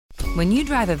When you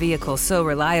drive a vehicle so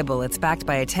reliable it's backed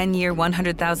by a 10-year,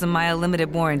 100,000-mile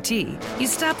limited warranty, you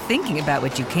stop thinking about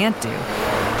what you can't do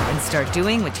and start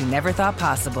doing what you never thought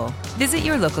possible. Visit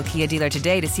your local Kia dealer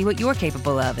today to see what you're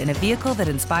capable of in a vehicle that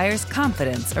inspires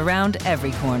confidence around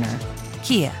every corner.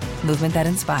 Kia, movement that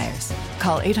inspires.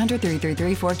 Call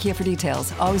 800-333-4KIA for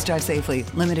details. Always drive safely.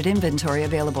 Limited inventory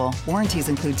available. Warranties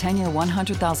include 10-year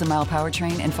 100,000-mile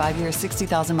powertrain and 5-year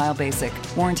 60,000-mile basic.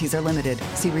 Warranties are limited.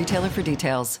 See retailer for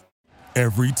details.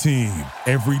 Every team,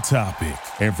 every topic,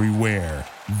 everywhere.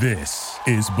 This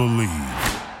is Believe.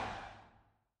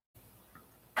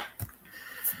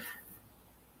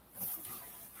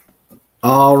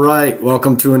 All right,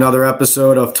 welcome to another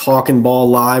episode of Talking Ball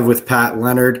Live with Pat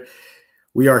Leonard.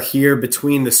 We are here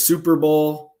between the Super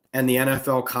Bowl and the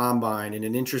NFL Combine in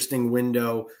an interesting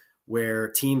window where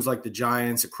teams like the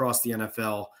Giants across the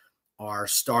NFL are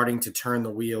starting to turn the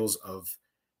wheels of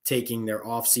taking their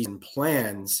offseason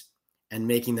plans and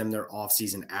making them their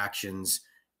offseason actions.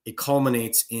 It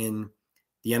culminates in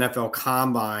the NFL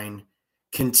Combine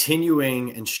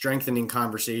continuing and strengthening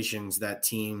conversations that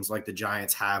teams like the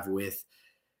Giants have with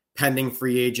pending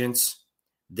free agents,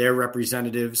 their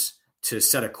representatives, to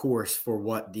set a course for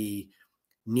what the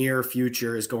near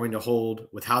future is going to hold,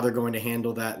 with how they're going to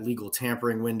handle that legal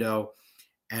tampering window,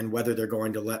 and whether they're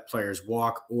going to let players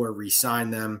walk or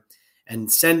re-sign them, and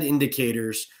send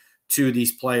indicators to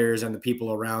these players and the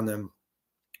people around them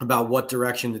about what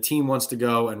direction the team wants to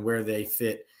go and where they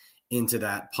fit into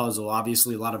that puzzle.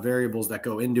 Obviously, a lot of variables that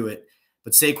go into it,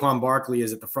 but Saquon Barkley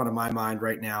is at the front of my mind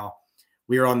right now.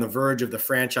 We are on the verge of the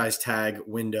franchise tag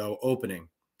window opening.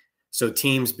 So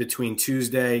teams between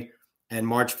Tuesday and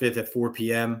March 5th at 4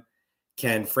 p.m.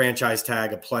 can franchise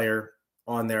tag a player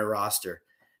on their roster.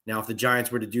 Now, if the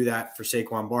Giants were to do that for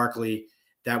Saquon Barkley,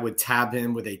 that would tab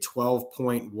him with a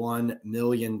 $12.1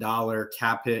 million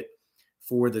cap hit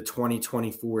for the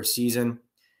 2024 season.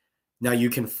 Now, you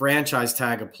can franchise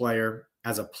tag a player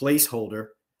as a placeholder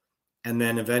and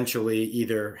then eventually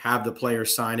either have the player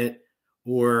sign it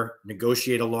or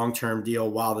negotiate a long-term deal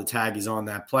while the tag is on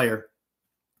that player.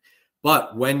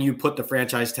 But when you put the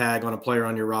franchise tag on a player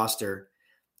on your roster,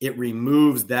 it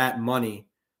removes that money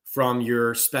from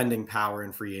your spending power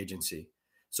in free agency.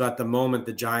 So at the moment,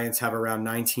 the Giants have around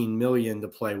 $19 million to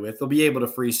play with. They'll be able to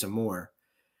free some more.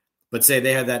 But say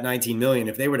they had that $19 million,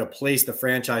 if they were to place the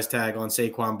franchise tag on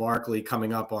Saquon Barkley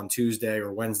coming up on Tuesday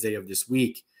or Wednesday of this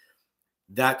week,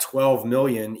 that $12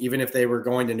 million, even if they were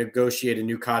going to negotiate a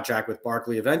new contract with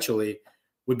Barkley eventually,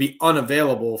 would be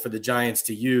unavailable for the Giants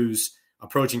to use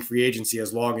approaching free agency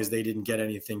as long as they didn't get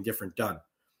anything different done.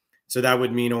 So that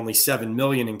would mean only $7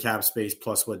 million in cap space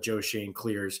plus what Joe Shane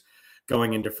clears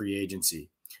going into free agency.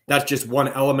 That's just one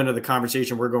element of the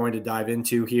conversation we're going to dive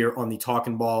into here on the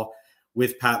Talking Ball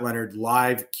with Pat Leonard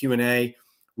live Q&A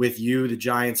with you, the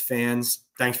Giants fans.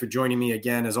 Thanks for joining me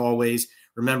again, as always.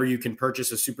 Remember, you can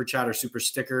purchase a super chat or super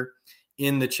sticker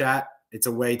in the chat. It's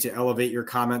a way to elevate your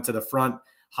comment to the front,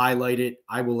 highlight it.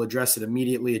 I will address it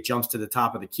immediately. It jumps to the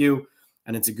top of the queue,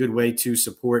 and it's a good way to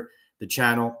support the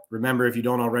channel. Remember, if you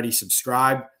don't already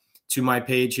subscribe to my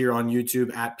page here on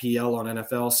YouTube at PL on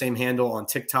NFL, same handle on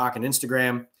TikTok and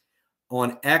Instagram.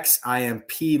 On X, I am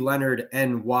P Leonard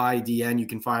NYDN. You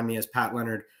can find me as Pat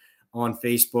Leonard on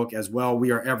Facebook as well.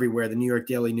 We are everywhere. The New York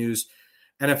Daily News,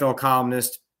 NFL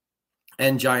columnist,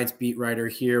 and Giants beat writer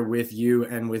here with you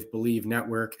and with Believe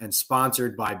Network, and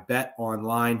sponsored by Bet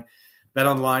Online. Bet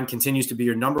Online continues to be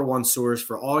your number one source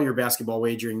for all your basketball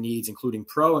wagering needs, including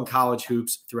pro and college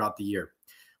hoops throughout the year.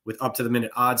 With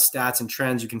up-to-the-minute odds, stats, and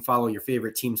trends, you can follow your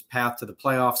favorite team's path to the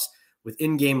playoffs with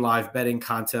in-game live betting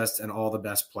contests and all the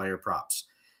best player props.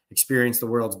 Experience the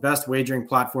world's best wagering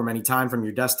platform anytime from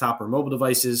your desktop or mobile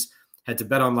devices. Head to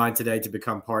Bet Online today to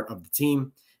become part of the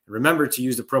team. And remember to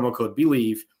use the promo code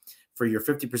BELIEVE for your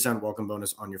 50% welcome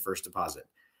bonus on your first deposit.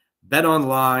 Bet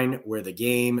Online, where the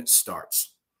game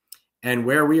starts. And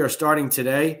where we are starting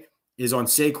today is on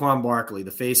Saquon Barkley,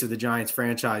 the face of the Giants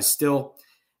franchise still,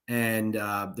 and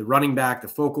the running back, the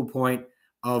focal point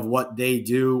of what they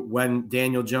do when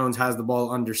Daniel Jones has the ball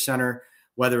under center,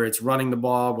 whether it's running the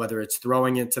ball, whether it's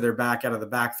throwing it to their back out of the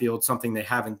backfield, something they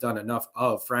haven't done enough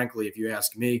of, frankly, if you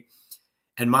ask me.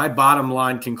 And my bottom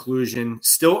line conclusion,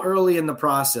 still early in the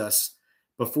process,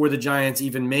 before the Giants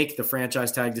even make the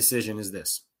franchise tag decision, is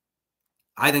this.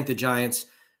 I think the Giants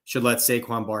should let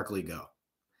Saquon Barkley go.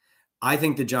 I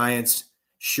think the Giants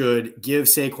should give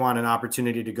Saquon an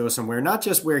opportunity to go somewhere, not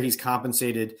just where he's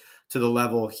compensated to the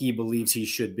level he believes he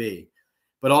should be,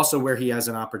 but also where he has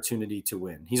an opportunity to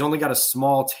win. He's only got a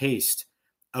small taste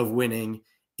of winning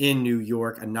in New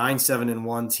York, a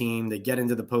 9-7-1 team. They get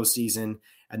into the postseason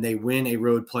and they win a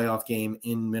road playoff game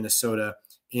in Minnesota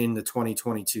in the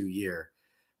 2022 year.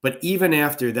 But even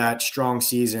after that strong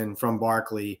season from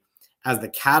Barkley as the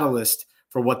catalyst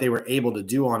for what they were able to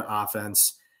do on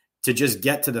offense to just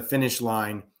get to the finish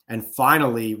line and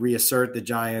finally reassert the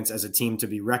Giants as a team to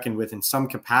be reckoned with in some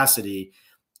capacity,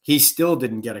 he still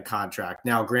didn't get a contract.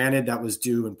 Now, granted, that was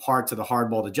due in part to the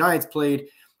hardball the Giants played.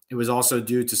 It was also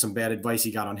due to some bad advice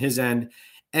he got on his end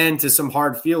and to some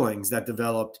hard feelings that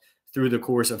developed through the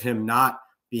course of him not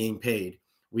being paid.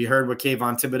 We heard what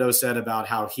Kayvon Thibodeau said about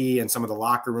how he and some of the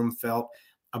locker room felt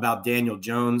about Daniel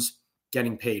Jones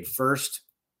getting paid first,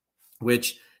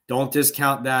 which don't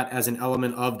discount that as an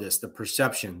element of this, the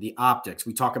perception, the optics.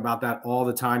 We talk about that all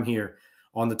the time here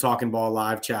on the Talking Ball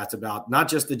live chats about not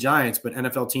just the Giants, but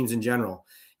NFL teams in general.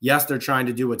 Yes, they're trying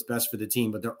to do what's best for the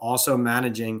team, but they're also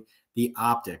managing the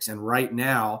optics. And right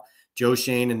now, Joe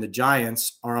Schoen and the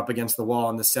Giants are up against the wall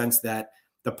in the sense that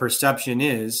the perception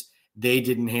is they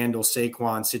didn't handle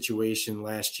Saquon's situation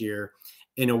last year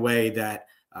in a way that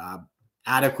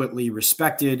adequately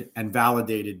respected and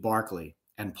validated Barkley.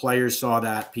 And players saw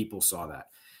that, people saw that.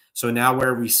 So now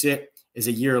where we sit is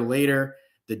a year later,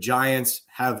 the Giants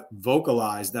have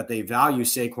vocalized that they value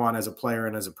Saquon as a player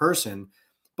and as a person,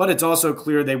 but it's also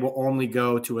clear they will only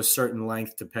go to a certain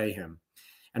length to pay him.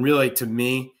 And really, to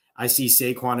me, I see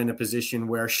Saquon in a position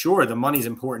where, sure, the money's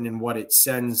important in what it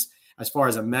sends as far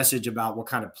as a message about what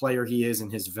kind of player he is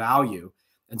and his value.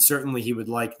 And certainly he would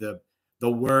like the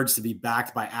words to be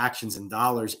backed by actions and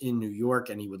dollars in New York,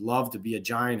 and he would love to be a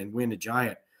Giant and win a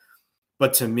Giant.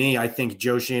 But to me, I think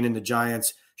Joe Schoen and the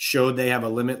Giants showed they have a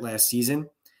limit last season.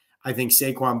 I think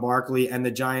Saquon Barkley and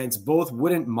the Giants both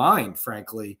wouldn't mind,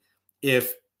 frankly,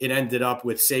 if it ended up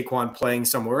with Saquon playing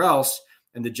somewhere else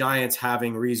and the Giants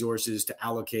having resources to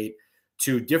allocate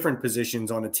to different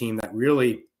positions on a team that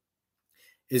really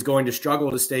is going to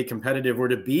struggle to stay competitive, or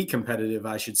to be competitive,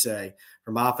 I should say,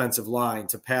 from offensive line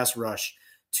to pass rush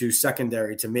to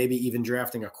secondary to maybe even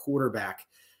drafting a quarterback.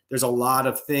 There's a lot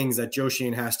of things that Joe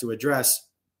Schoen has to address,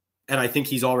 and I think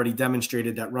he's already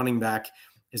demonstrated that running back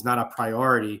is not a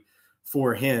priority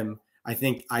for him. I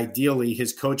think ideally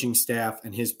his coaching staff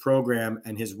and his program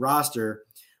and his roster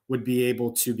would be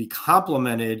able to be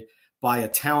complemented by a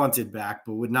talented back,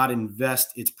 but would not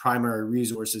invest its primary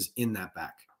resources in that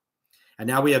back. And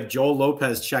now we have Joel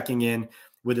Lopez checking in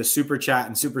with a super chat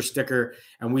and super sticker,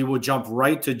 and we will jump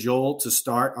right to Joel to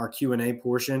start our Q&A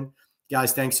portion.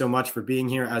 Guys, thanks so much for being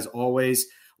here. As always,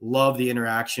 love the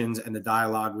interactions and the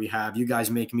dialogue we have. You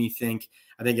guys make me think,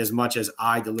 I think, as much as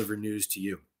I deliver news to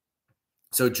you.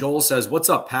 So Joel says, what's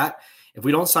up, Pat? If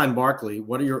we don't sign Barkley,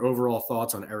 what are your overall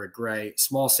thoughts on Eric Gray?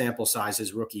 Small sample size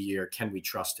his rookie year. Can we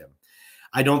trust him?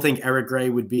 I don't think Eric Gray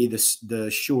would be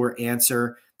the sure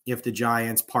answer if the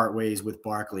Giants part ways with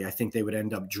Barkley. I think they would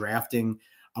end up drafting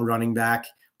a running back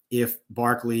if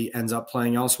Barkley ends up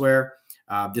playing elsewhere.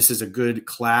 This is a good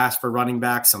class for running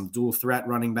backs, some dual threat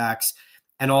running backs.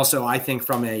 And also, I think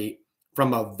from a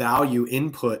value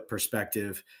input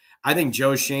perspective, I think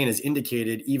Joe Schoen has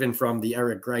indicated, even from the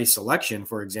Eric Gray selection,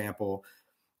 for example,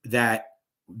 that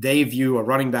they view a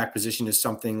running back position as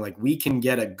something like we can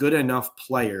get a good enough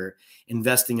player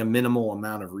investing a minimal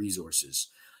amount of resources.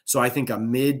 So I think a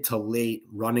mid to late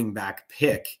running back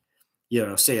pick,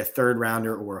 say a third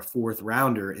rounder or a fourth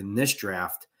rounder in this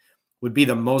draft would be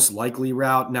the most likely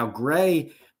route. Now,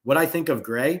 Gray, what I think of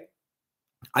Gray,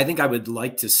 I think I would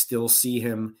like to still see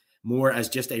him more as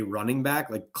just a running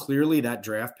back. Like, clearly that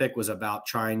draft pick was about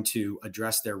trying to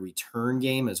address their return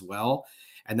game as well.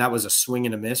 And that was a swing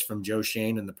and a miss from Joe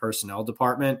Schoen and the personnel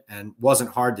department, and wasn't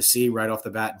hard to see right off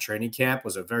the bat in training camp.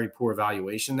 Was a very poor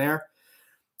evaluation there.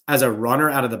 As a runner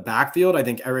out of the backfield, I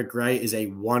think Eric Gray is a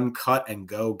one cut and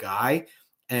go guy.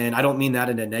 And I don't mean that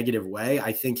in a negative way.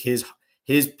 I think his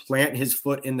plant his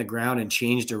foot in the ground and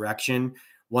change direction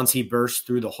once he bursts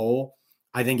through the hole,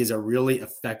 I think is a really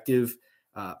effective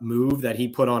move that he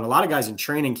put on a lot of guys in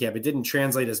training camp. It didn't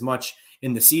translate as much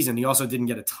in the season. He also didn't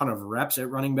get a ton of reps at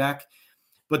running back.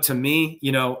 But to me,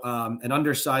 an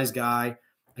undersized guy,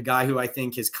 a guy who I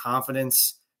think his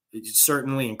confidence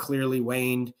certainly and clearly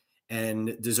waned,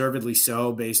 and deservedly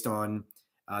so, based on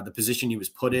the position he was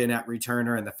put in at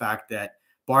returner and the fact that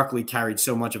Barkley carried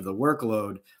so much of the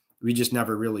workload. We just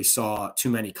never really saw too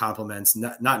many compliments,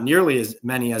 not nearly as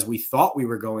many as we thought we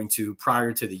were going to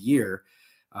prior to the year,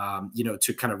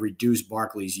 to kind of reduce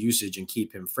Barkley's usage and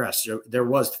keep him fresh. So there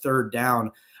was third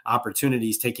down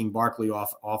opportunities, taking Barkley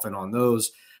off often on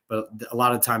those, but a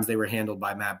lot of times they were handled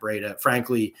by Matt Breida.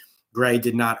 Frankly, Gray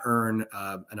did not earn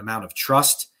an amount of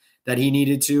trust that he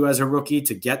needed to as a rookie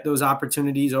to get those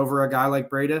opportunities over a guy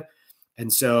like Breida.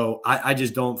 And so I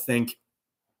just don't think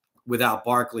without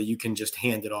Barkley, you can just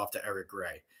hand it off to Eric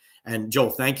Gray. And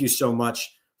Joel, thank you so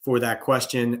much for that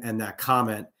question and that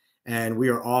comment. And we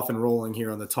are off and rolling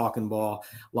here on the Talking Ball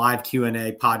live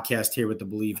Q&A podcast here with the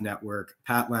Believe Network.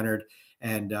 Pat Leonard,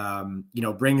 and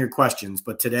bring your questions.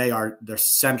 But today, the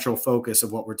central focus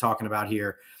of what we're talking about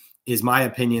here is my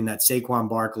opinion that Saquon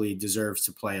Barkley deserves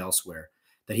to play elsewhere,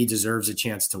 that he deserves a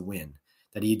chance to win,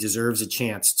 that he deserves a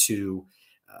chance to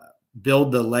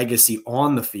build the legacy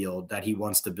on the field that he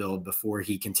wants to build before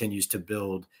he continues to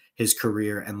build his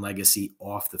career and legacy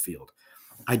off the field.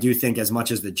 I do think as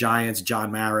much as the Giants,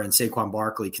 John Mara, and Saquon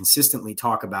Barkley consistently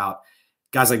talk about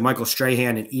guys like Michael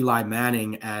Strahan and Eli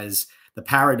Manning as the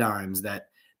paradigms that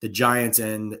the Giants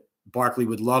and Barkley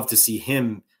would love to see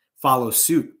him follow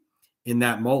suit in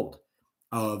that mold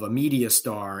of a media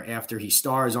star after he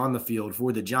stars on the field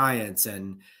for the Giants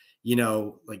and,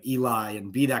 like Eli,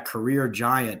 and be that career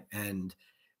Giant. And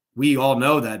we all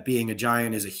know that being a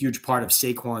Giant is a huge part of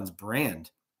Saquon's brand.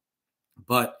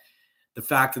 But the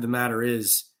fact of the matter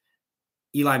is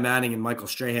Eli Manning and Michael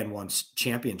Strahan won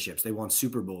championships. They won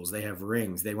Super Bowls. They have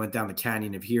rings. They went down the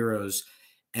Canyon of Heroes.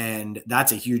 And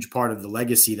that's a huge part of the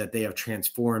legacy that they have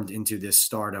transformed into this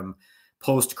stardom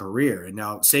post-career. And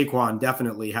now Saquon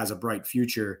definitely has a bright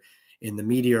future in the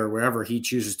media or wherever he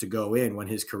chooses to go in when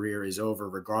his career is over,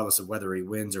 regardless of whether he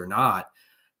wins or not.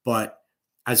 But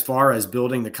as far as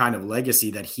building the kind of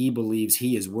legacy that he believes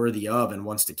he is worthy of and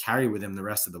wants to carry with him the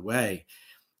rest of the way,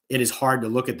 it is hard to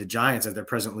look at the Giants as they're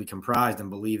presently comprised and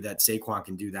believe that Saquon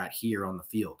can do that here on the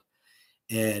field.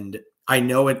 And I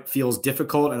know it feels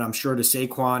difficult, and I'm sure to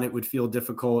Saquon it would feel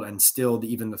difficult, and still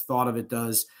even the thought of it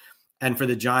does. And for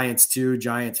the Giants too,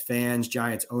 Giants fans,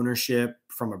 Giants ownership,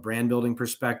 from a brand building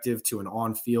perspective to an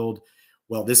on-field,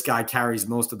 well, this guy carries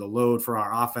most of the load for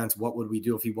our offense. What would we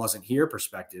do if he wasn't here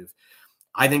perspective?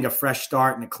 I think a fresh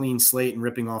start and a clean slate and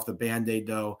ripping off the Band-Aid,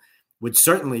 though, would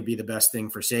certainly be the best thing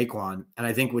for Saquon, and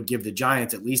I think would give the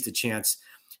Giants at least a chance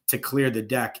to clear the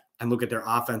deck and look at their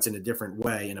offense in a different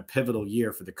way in a pivotal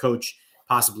year for the coach,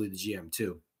 possibly the GM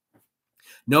too.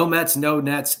 No Mets, no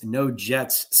Nets, no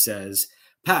Jets says,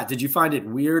 Pat, did you find it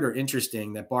weird or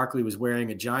interesting that Barkley was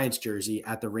wearing a Giants jersey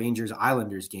at the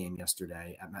Rangers-Islanders game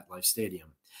yesterday at MetLife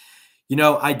Stadium?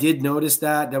 I did notice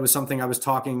that. That was something I was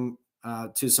talking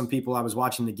to some people I was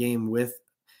watching the game with.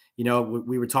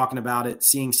 We were talking about it.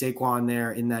 Seeing Saquon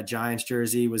there in that Giants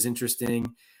jersey was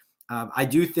interesting. I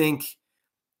do think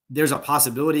there's a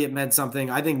possibility it meant something.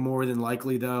 I think more than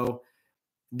likely, though,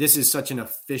 this is such an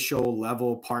official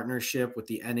level partnership with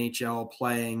the NHL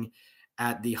playing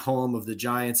at the home of the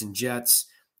Giants and Jets.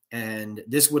 And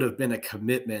this would have been a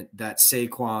commitment that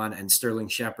Saquon and Sterling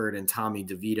Shepard and Tommy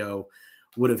DeVito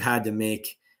would have had to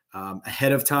make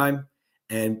ahead of time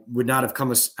and would not have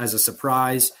come as a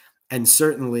surprise. And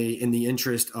certainly in the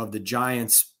interest of the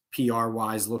Giants,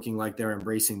 PR-wise, looking like they're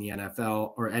embracing the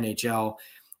NFL or NHL,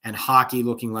 and hockey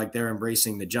looking like they're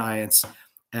embracing the Giants,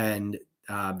 and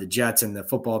the Jets and the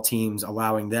football teams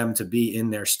allowing them to be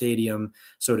in their stadium,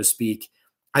 so to speak.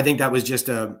 I think that was just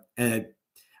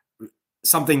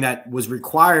something that was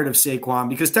required of Saquon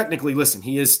because technically, listen,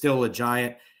 he is still a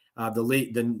Giant.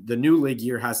 The new league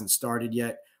year hasn't started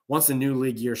yet. Once the new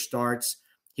league year starts,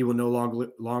 he will no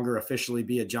longer officially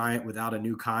be a Giant without a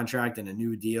new contract and a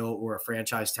new deal or a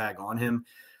franchise tag on him.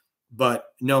 But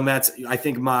no Mets, I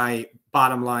think my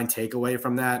bottom line takeaway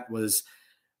from that was,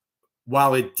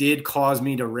 while it did cause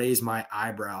me to raise my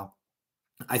eyebrow,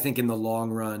 I think in the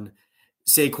long run,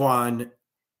 Saquon,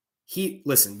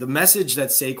 the message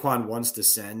that Saquon wants to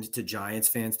send to Giants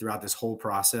fans throughout this whole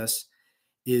process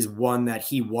is one that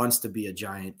he wants to be a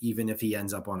Giant, even if he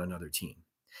ends up on another team.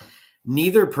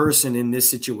 Neither person in this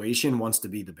situation wants to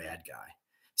be the bad guy.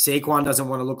 Saquon doesn't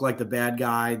want to look like the bad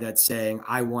guy that's saying,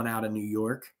 I want out of New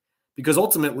York, because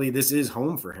ultimately this is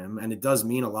home for him. And it does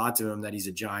mean a lot to him that he's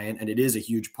a Giant. And it is a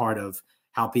huge part of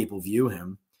how people view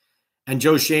him. And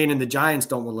Joe Shane and the Giants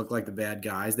don't want to look like the bad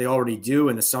guys. They already do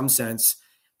in some sense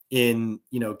in,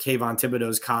 Kayvon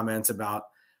Thibodeau's comments about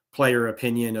player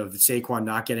opinion of Saquon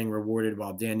not getting rewarded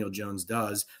while Daniel Jones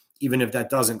does. Even if that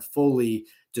doesn't fully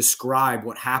describe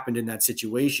what happened in that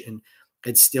situation,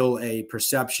 it's still a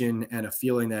perception and a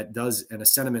feeling that does, and a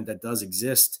sentiment that does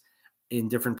exist in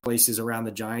different places around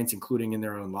the Giants, including in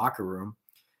their own locker room.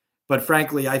 But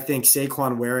frankly, I think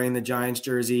Saquon wearing the Giants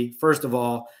jersey, first of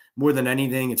all, more than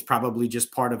anything, it's probably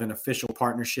just part of an official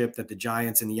partnership that the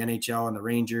Giants and the NHL and the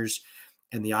Rangers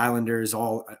and the Islanders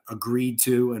all agreed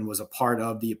to and was a part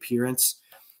of the appearance.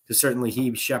 Because certainly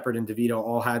he, Shepard, and DeVito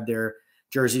all had their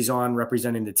jerseys on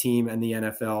representing the team and the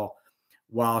NFL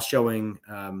while showing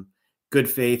good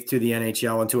faith to the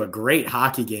NHL and to a great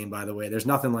hockey game, by the way. There's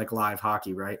nothing like live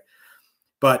hockey, right?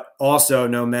 But also,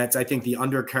 no Mets, I think the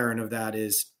undercurrent of that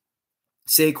is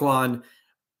Saquon,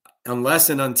 unless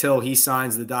and until he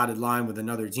signs the dotted line with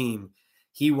another team,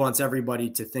 he wants everybody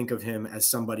to think of him as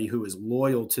somebody who is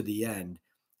loyal to the end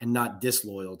and not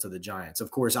disloyal to the Giants.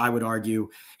 Of course, I would argue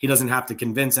he doesn't have to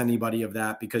convince anybody of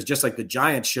that, because just like the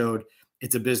Giants showed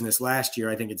it's a business last year,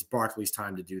 I think it's Barkley's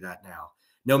time to do that now.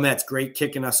 No Mets, great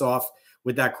kicking us off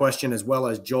with that question, as well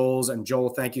as Joel's. And Joel,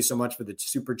 thank you so much for the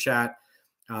super chat.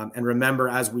 And remember,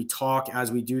 as we talk,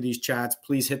 as we do these chats,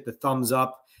 please hit the thumbs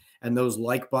up and those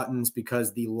like buttons,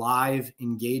 because the live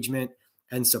engagement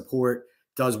and support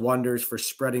does wonders for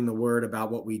spreading the word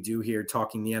about what we do here,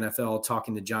 talking the NFL,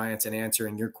 talking the Giants, and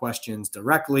answering your questions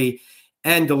directly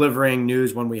and delivering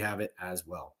news when we have it as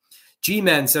well.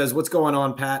 G-Men says, what's going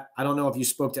on, Pat? I don't know if you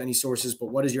spoke to any sources, but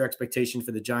what is your expectation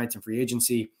for the Giants in free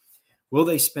agency? Will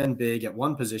they spend big at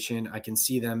one position? I can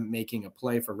see them making a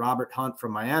play for Robert Hunt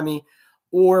from Miami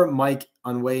or Mike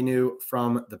Onwenu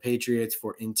from the Patriots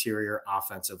for interior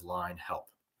offensive line help.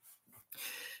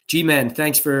 G-Men,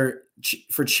 thanks for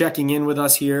checking in with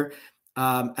us here.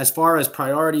 As far as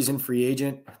priorities in free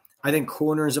agent, I think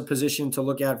corner is a position to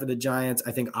look at for the Giants.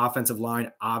 I think offensive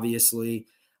line, obviously.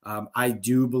 I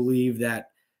do believe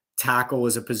that tackle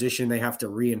is a position they have to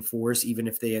reinforce, even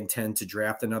if they intend to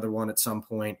draft another one at some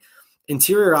point.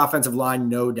 Interior offensive line,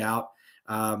 no doubt.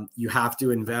 You have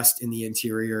to invest in the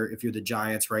interior if you're the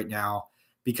Giants right now,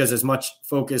 because as much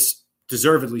focus,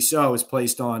 deservedly so, is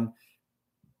placed on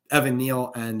Evan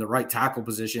Neal and the right tackle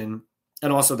position,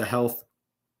 and also the health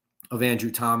of Andrew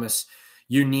Thomas.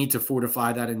 You need to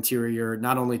fortify that interior,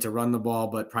 not only to run the ball,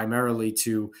 but primarily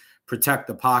to protect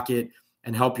the pocket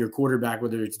and help your quarterback,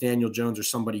 whether it's Daniel Jones or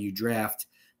somebody you draft,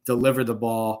 deliver the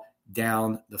ball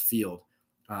down the field.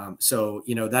 So,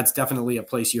 that's definitely a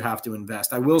place you have to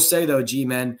invest. I will say, though,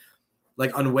 G-Men,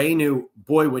 like Onwenu,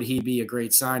 boy, would he be a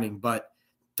great signing, but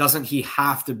doesn't he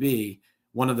have to be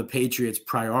one of the Patriots'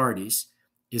 priorities,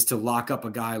 is to lock up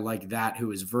a guy like that who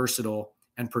is versatile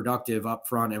and productive up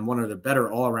front and one of the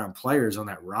better all-around players on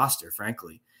that roster,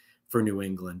 frankly, for New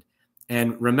England.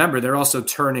 And remember, they're also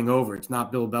turning over. It's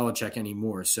not Bill Belichick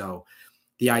anymore. So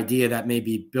the idea that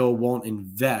maybe Bill won't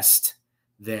invest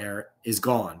there is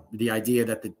gone. The idea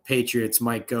that the Patriots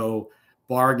might go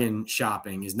bargain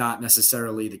shopping is not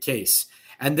necessarily the case.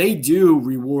 And they do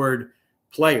reward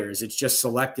players. It's just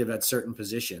selective at certain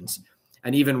positions.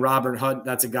 And even Robert Hunt,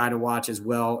 that's a guy to watch as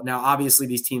well. Now, obviously,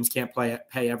 these teams can't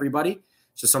pay everybody.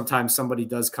 So sometimes somebody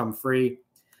does come free.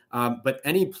 But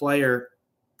any player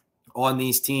on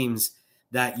these teams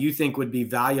that you think would be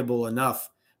valuable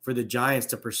enough for the Giants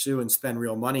to pursue and spend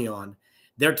real money on,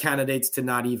 they're candidates to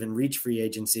not even reach free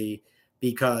agency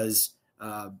because,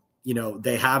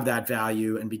 they have that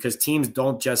value, and because teams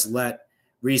don't just let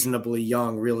reasonably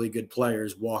young, really good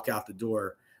players walk out the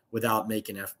door without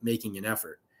making an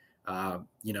effort.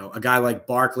 A guy like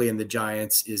Barkley and the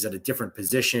Giants is at a different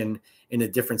position, in a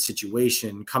different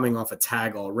situation, coming off a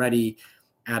tag already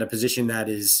at a position that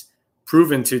is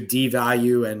proven to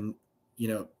devalue, and,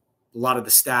 a lot of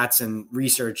the stats and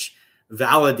research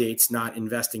validates not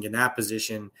investing in that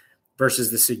position versus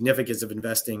the significance of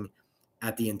investing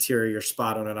at the interior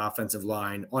spot on an offensive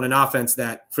line, on an offense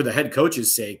that, for the head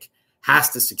coach's sake, has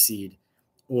to succeed,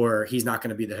 or he's not going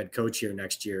to be the head coach here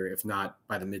next year, if not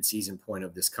by the midseason point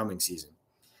of this coming season.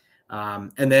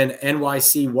 And then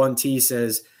NYC1T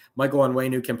says, Michael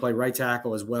Onwenu can play right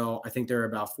tackle as well. I think there are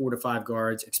about 4 to 5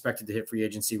 guards expected to hit free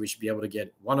agency. We should be able to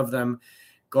get one of them.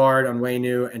 Guard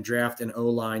Onwenu and draft an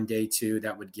O-line day 2.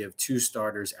 That would give 2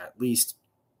 starters at least.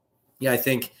 Yeah, I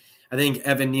think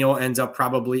Evan Neal ends up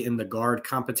probably in the guard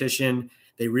competition.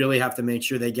 They really have to make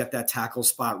sure they get that tackle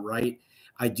spot right.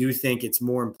 I do think it's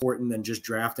more important than just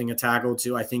drafting a tackle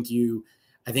too. I think you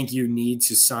need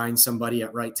to sign somebody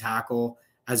at right tackle,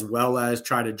 as well as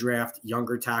try to draft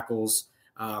younger tackles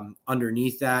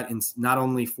underneath that, and not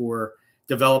only for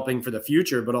developing for the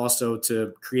future, but also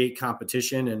to create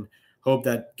competition and hope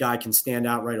that guy can stand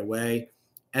out right away.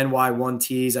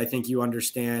 NY1Ts, I think you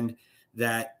understand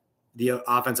that the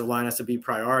offensive line has to be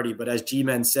priority. But as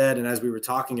G-Men said, and as we were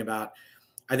talking about,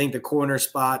 I think the corner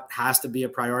spot has to be a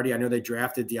priority. I know they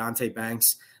drafted Deonte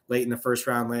Banks late in the first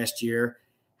round last year,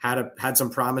 had some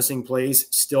promising plays,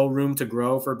 still room to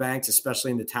grow for Banks,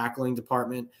 especially in the tackling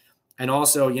department. And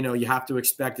also, you have to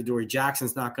expect that Adoree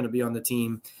Jackson's not going to be on the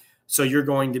team. So you're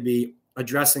going to be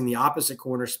addressing the opposite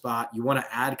corner spot. You want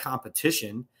to add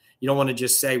competition. You don't want to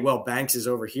just say, well, Banks is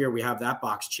over here, we have that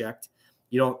box checked.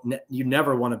 You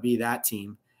never want to be that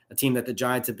team, a team that the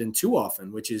Giants have been too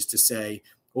often, which is to say,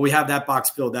 well, we have that box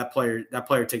filled. That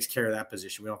player takes care of that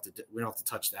position. We don't have to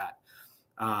touch that.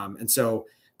 And so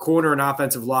corner and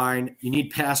offensive line. You need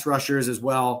pass rushers as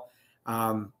well.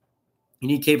 You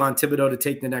need Kayvon Thibodeau to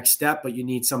take the next step, but you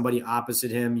need somebody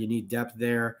opposite him. You need depth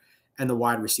there and the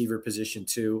wide receiver position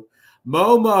too.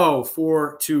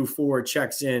 Momo424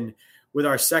 checks in with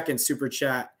our second super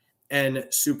chat and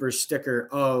super sticker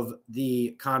of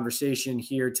the conversation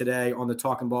here today on the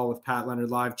Talking Ball with Pat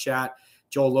Leonard live chat.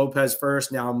 Joel Lopez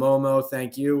first, now Momo,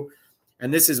 thank you.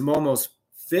 And this is Momo's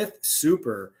 5th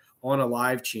super on a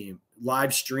live stream,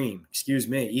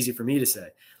 easy for me to say.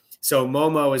 So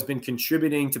Momo has been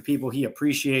contributing to people he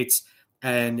appreciates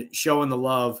and showing the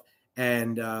love,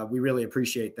 and we really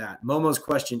appreciate that. Momo's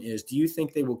question is, do you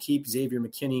think they will keep Xavier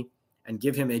McKinney and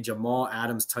give him a Jamal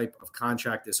Adams type of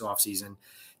contract this offseason?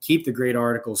 Keep the great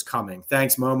articles coming.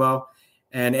 Thanks, Momo.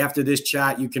 And after this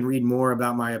chat, you can read more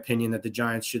about my opinion that the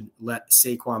Giants should let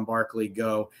Saquon Barkley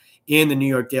go in the New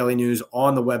York Daily News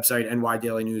on the website,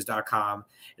 nydailynews.com.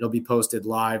 It'll be posted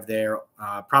live there,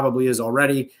 probably is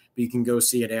already, but you can go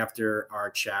see it after our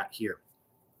chat here.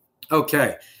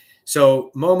 Okay, so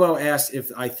Momo asked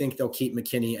if I think they'll keep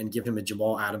McKinney and give him a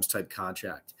Jamal Adams type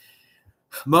contract.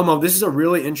 Momo, this is a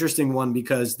really interesting one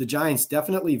because the Giants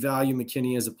definitely value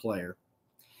McKinney as a player.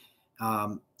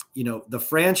 The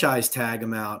franchise tag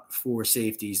amount for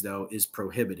safeties, though, is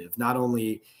prohibitive. Not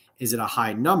only is it a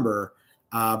high number,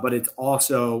 but it's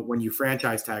also when you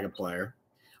franchise tag a player,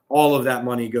 all of that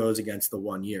money goes against the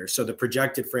 1 year. So the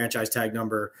projected franchise tag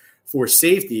number for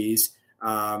safeties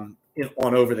on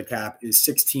over the cap is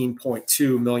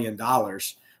 $16.2 million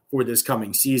for this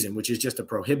coming season, which is just a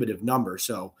prohibitive number.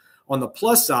 So on the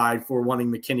plus side for wanting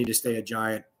McKinney to stay a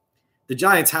Giant, the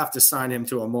Giants have to sign him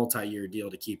to a multi-year deal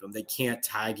to keep him. They can't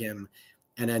tag him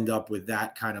and end up with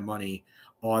that kind of money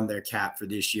on their cap for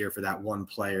this year for that one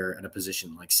player at a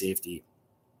position like safety.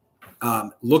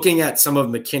 Looking at some of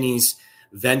McKinney's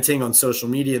venting on social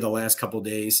media the last couple of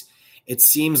days, it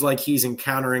seems like he's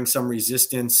encountering some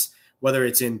resistance, whether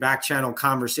it's in back channel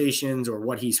conversations or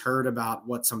what he's heard about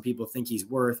what some people think he's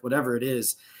worth, whatever it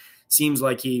is. Seems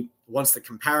like he wants the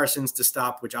comparisons to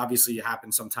stop, which obviously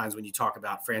happens sometimes when you talk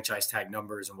about franchise tag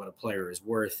numbers and what a player is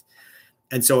worth.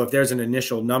 And so if there's an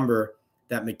initial number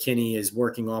that McKinney is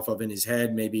working off of in his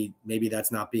head, maybe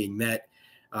that's not being met.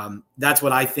 That's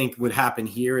what I think would happen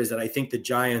here, is that I think the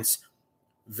Giants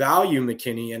value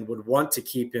McKinney and would want to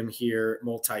keep him here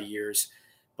multi-years.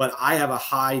 But I have a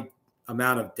high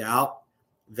amount of doubt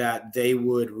that they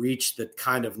would reach the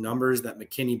kind of numbers that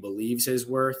McKinney believes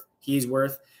he's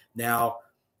worth. Now,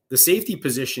 the safety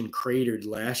position cratered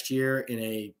last year in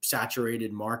a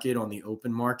saturated market on the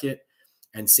open market,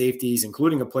 and safeties,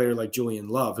 including a player like Julian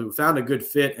Love, who found a good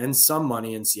fit and some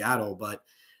money in Seattle, but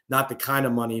not the kind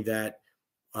of money that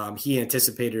he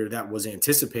anticipated or that was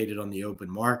anticipated on the open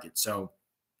market. So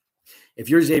if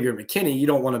you're Xavier McKinney, you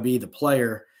don't want to be the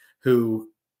player who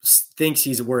thinks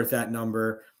he's worth that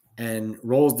number and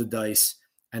rolls the dice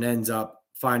and ends up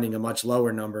finding a much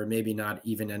lower number, maybe not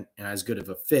even as good of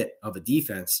a fit of a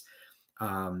defense.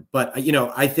 But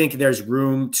I think there's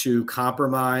room to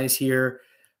compromise here.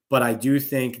 But I do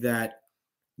think that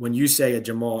when you say a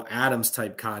Jamal Adams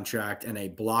type contract and a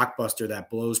blockbuster that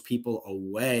blows people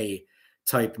away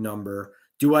type number,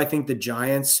 do I think the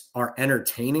Giants are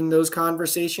entertaining those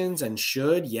conversations and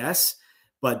should? Yes.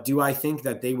 But do I think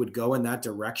that they would go in that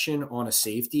direction on a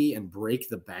safety and break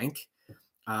the bank?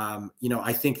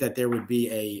 I think that there would be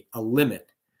a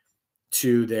limit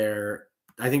to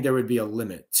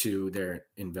their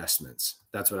investments.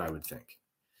 That's what I would think.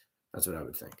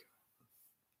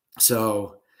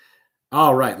 So,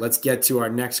 all right, let's get to our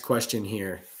next question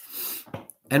here.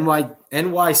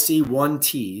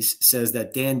 NYC1Ts says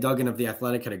that Dan Duggan of The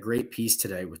Athletic had a great piece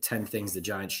today with 10 things the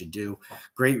Giants should do.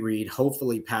 Great read.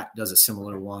 Hopefully Pat does a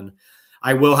similar one.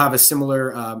 I will have a similar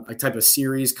a type of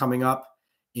series coming up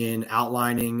in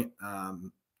outlining,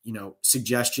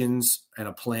 suggestions and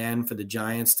a plan for the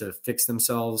Giants to fix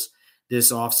themselves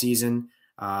this offseason,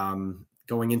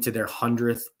 going into their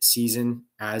 100th season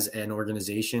as an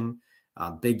organization.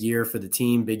 Big year for the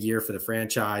team, big year for the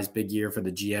franchise, big year for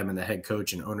the GM and the head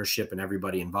coach and ownership and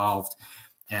everybody involved.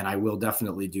 And I will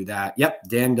definitely do that. Yep,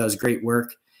 Dan does great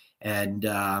work, and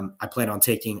I plan on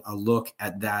taking a look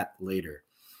at that later.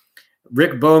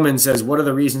 Rick Bowman says, what are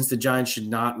the reasons the Giants should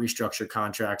not restructure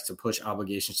contracts to push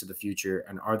obligations to the future,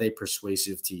 and are they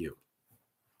persuasive to you?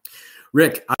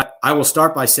 Rick, I will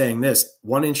start by saying this.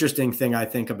 One interesting thing I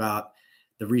think about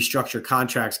the restructure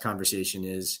contracts conversation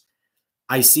is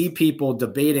I see people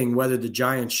debating whether the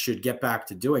Giants should get back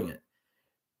to doing it.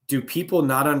 Do people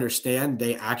not understand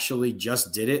they actually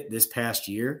just did it this past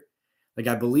year? Like,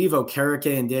 I believe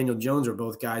Okereke and Daniel Jones are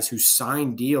both guys who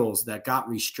signed deals that got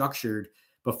restructured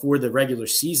before the regular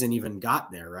season even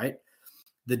got there, right?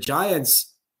 The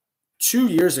Giants 2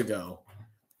 years ago,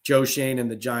 Joe Schoen and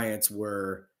the Giants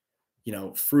were,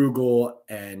 frugal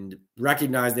and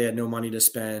recognized they had no money to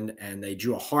spend, and they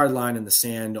drew a hard line in the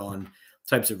sand on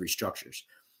types of restructures.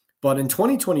 But in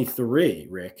 2023,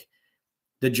 Rick,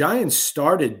 the Giants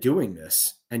started doing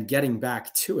this and getting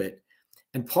back to it.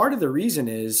 And part of the reason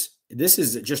is this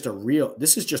is just a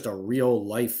real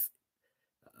life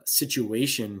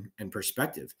situation and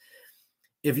perspective.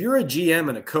 If you're a GM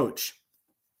and a coach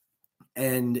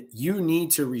and you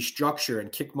need to restructure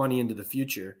and kick money into the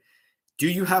future, do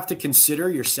you have to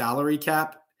consider your salary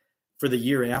cap for the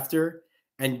year after?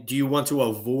 And do you want to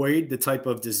avoid the type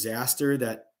of disaster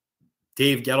that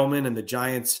Dave Gettleman and the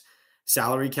Giants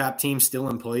salary cap team still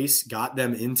in place got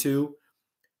them into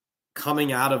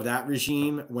coming out of that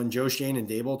regime when Joe Schoen and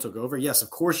Dable took over? Yes,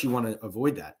 of course you want to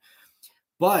avoid that.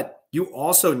 But you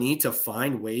also need to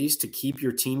find ways to keep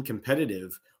your team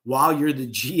competitive while you're the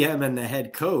GM and the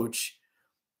head coach.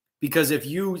 Because if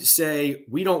you say,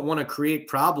 we don't want to create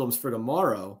problems for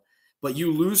tomorrow, but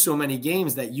you lose so many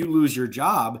games that you lose your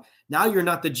job, now you're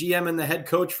not the GM and the head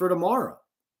coach for tomorrow.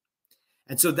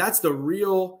 And so that's the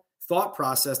real thought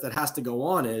process that has to go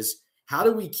on, is how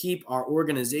do we keep our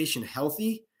organization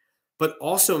healthy, but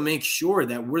also make sure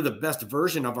that we're the best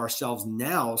version of ourselves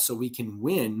now so we can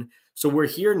win. So we're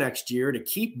here next year to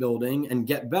keep building and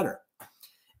get better.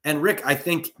 And Rick, I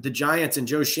think the Giants and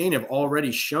Joe Schoen have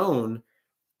already shown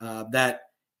that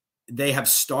they have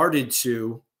started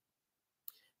to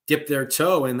dip their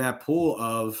toe in that pool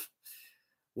of,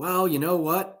 well, you know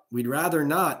what? We'd rather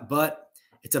not, but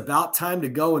it's about time to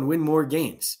go and win more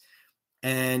games.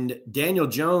 And Daniel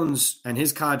Jones and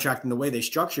his contract and the way they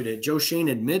structured it, Joe Schoen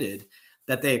admitted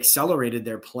that they accelerated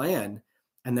their plan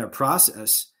and their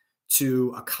process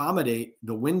to accommodate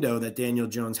the window that Daniel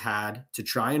Jones had to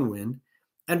try and win.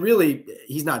 And really,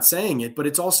 he's not saying it, but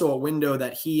it's also a window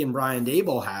that he and Brian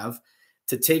Daboll have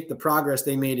to take the progress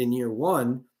they made in year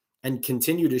one and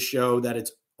continue to show that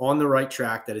it's on the right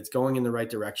track, that it's going in the right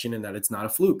direction, and that it's not a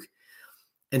fluke.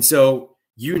 And so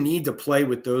you need to play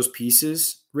with those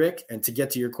pieces, Rick. And to get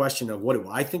to your question of what do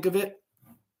I think of it?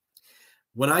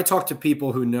 When I talk to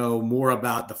people who know more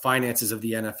about the finances of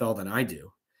the NFL than I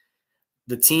do,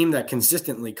 the team that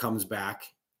consistently comes back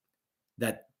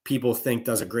that people think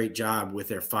does a great job with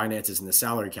their finances and the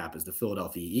salary cap is the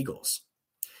Philadelphia Eagles.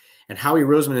 And Howie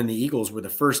Roseman and the Eagles were the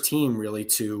first team really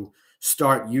to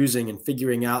start using and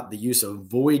figuring out the use of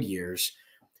void years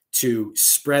to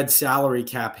spread salary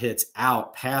cap hits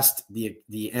out past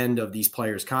the end of these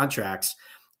players' contracts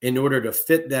in order to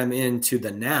fit them into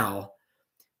the now,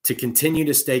 to continue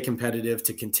to stay competitive,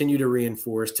 to continue to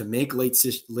reinforce, to make late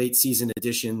season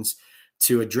additions,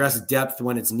 to address depth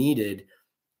when it's needed.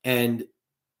 And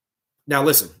now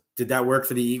listen, did that work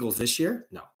for the Eagles this year?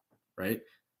 No, right?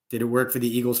 Did it work for the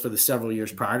Eagles for the several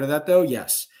years prior to that though?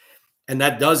 Yes. And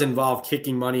that does involve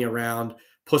kicking money around,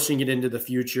 pushing it into the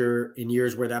future in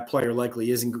years where that player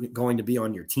likely isn't going to be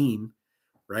on your team,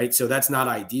 right? So that's not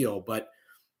ideal, but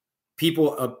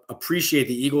people appreciate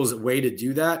the Eagles' way to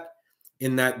do that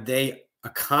in that they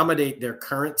accommodate their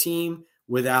current team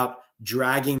without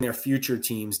dragging their future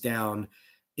teams down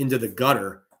into the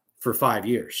gutter for 5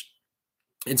 years.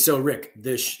 And so, Rick,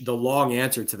 the long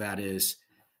answer to that is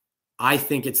I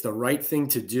think it's the right thing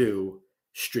to do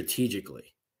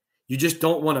strategically. You just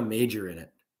don't want to major in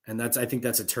it. And I think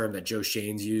that's a term that Joe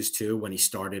Schoen's used too when he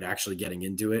started actually getting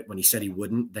into it. When he said he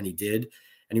wouldn't, then he did.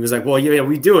 And he was like, well, yeah,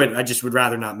 we do it. I just would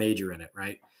rather not major in it,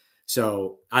 right?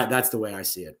 So that's the way I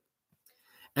see it.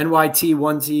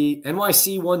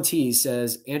 NYC1T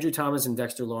says, Andrew Thomas and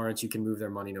Dexter Lawrence, you can move their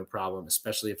money, no problem,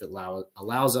 especially if it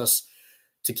allows us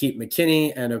to keep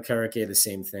McKinney and Okereke the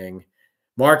same thing.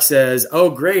 Mark says, oh,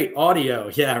 great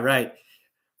audio. Yeah, right.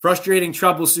 Frustrating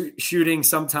troubleshooting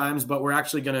sometimes, but we're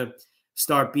actually going to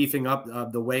start beefing up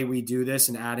the way we do this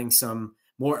and adding some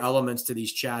more elements to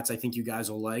these chats I think you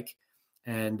guys will like.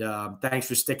 And thanks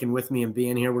for sticking with me and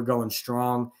being here. We're going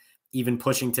strong, even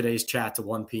pushing today's chat to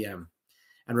 1 p.m.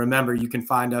 And remember, you can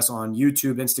find us on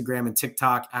YouTube, Instagram, and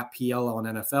TikTok at PL on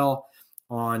NFL,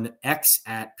 on X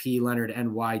at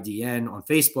PLeonardNYDN, on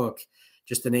Facebook,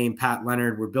 just the name Pat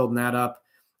Leonard. We're building that up.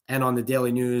 And on the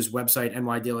Daily News website,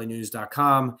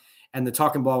 nydailynews.com, and the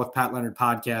Talking Ball with Pat Leonard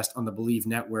podcast on the Believe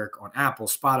Network, on Apple,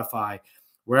 Spotify,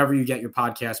 wherever you get your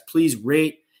podcast. Please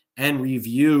rate and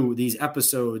review these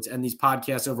episodes and these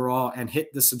podcasts overall, and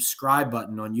hit the subscribe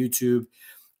button on YouTube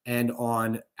and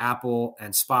on Apple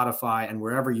and Spotify and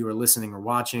wherever you are listening or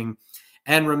watching.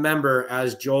 And remember,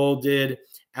 as Joel did,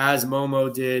 as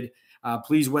Momo did,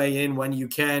 please weigh in when you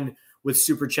can. with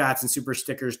super chats and super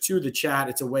stickers to the chat.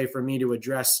 It's a way for me to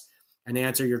address and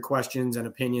answer your questions and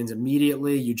opinions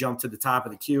immediately. You jump to the top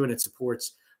of the queue, and it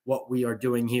supports what we are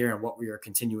doing here and what we are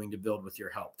continuing to build with your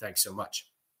help. Thanks so much.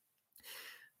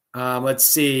 Let's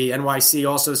see. NYC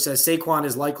also says Saquon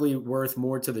is likely worth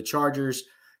more to the Chargers,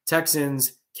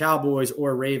 Texans, Cowboys,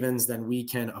 or Ravens than we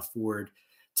can afford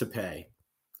to pay.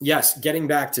 Yes, getting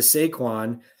back to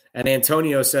Saquon, and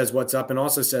Antonio says what's up and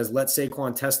also says let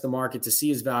Saquon test the market to see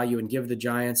his value and give the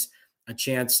Giants a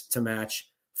chance to match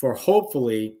for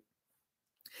hopefully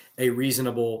a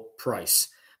reasonable price.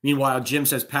 Meanwhile, Jim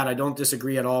says, Pat, I don't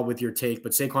disagree at all with your take,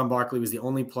 but Saquon Barkley was the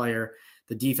only player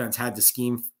the defense had to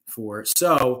scheme for.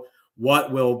 So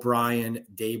what will Brian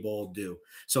Daboll do?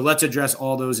 So let's address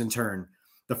all those in turn.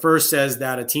 The first says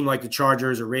that a team like the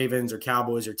Chargers or Ravens or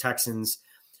Cowboys or Texans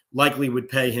likely would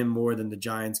pay him more than the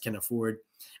Giants can afford.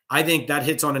 I think that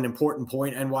hits on an important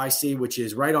point, NYC, which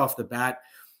is right off the bat.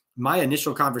 My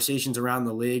initial conversations around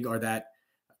the league are that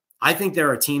I think there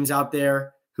are teams out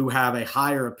there who have a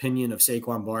higher opinion of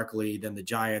Saquon Barkley than the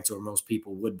Giants or most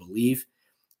people would believe.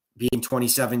 Being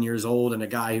 27 years old and a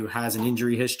guy who has an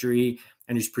injury history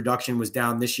and whose production was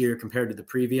down this year compared to the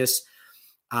previous,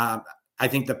 I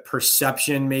think the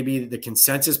perception, maybe the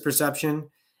consensus perception,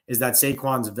 is that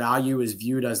Saquon's value is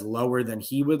viewed as lower than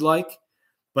he would like.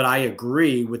 But I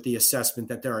agree with the assessment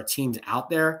that there are teams out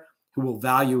there who will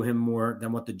value him more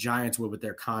than what the Giants would with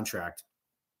their contract.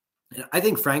 And I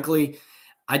think, frankly,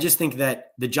 I just think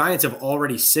that the Giants have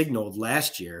already signaled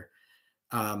last year,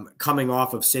 coming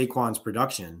off of Saquon's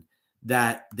production,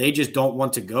 that they just don't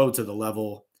want to go to the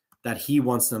level that he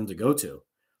wants them to go to.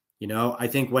 You know, I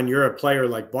think when you're a player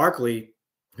like Barkley,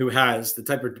 who has the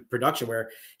type of production where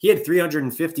he had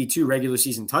 352 regular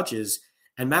season touches,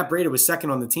 and Matt Breida was second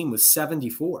on the team with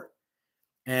 74.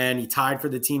 And he tied for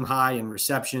the team high in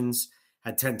receptions,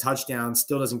 had 10 touchdowns,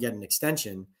 still doesn't get an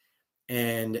extension.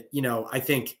 And, you know, I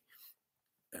think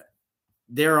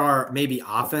there are maybe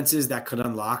offenses that could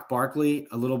unlock Barkley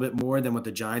a little bit more than what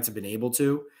the Giants have been able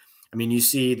to. I mean, you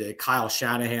see the Kyle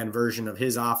Shanahan version of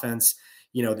his offense,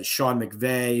 you know, the Sean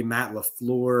McVay, Matt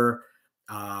LaFleur,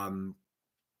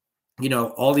 you know,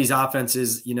 all these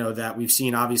offenses, you know, that we've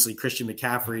seen. Obviously Christian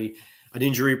McCaffrey, an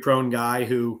injury-prone guy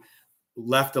who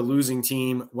left a losing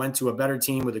team, went to a better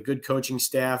team with a good coaching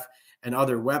staff and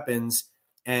other weapons,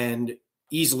 and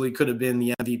easily could have been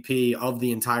the MVP of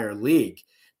the entire league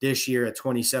this year at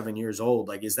 27 years old.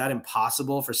 Like, is that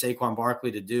impossible for Saquon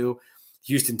Barkley to do?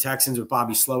 Houston Texans with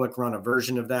Bobby Slowick run a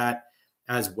version of that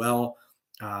as well.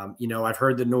 You know, I've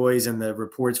heard the noise and the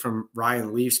reports from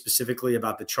Ryan Leaf specifically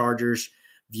about the Chargers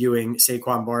viewing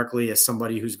Saquon Barkley as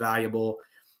somebody who's valuable.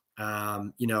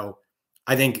 You know,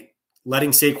 I think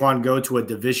letting Saquon go to a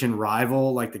division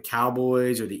rival like the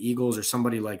Cowboys or the Eagles or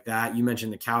somebody like that. You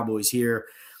mentioned the Cowboys here.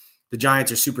 The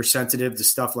Giants are super sensitive to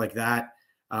stuff like that.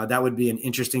 That would be an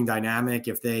interesting dynamic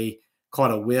if they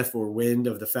caught a whiff or wind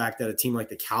of the fact that a team like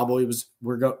the Cowboys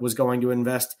was going to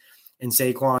invest in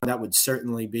Saquon. That would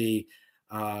certainly be,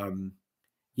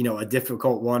 you know, a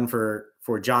difficult one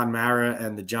for John Mara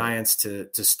and the Giants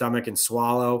to stomach and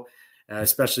swallow,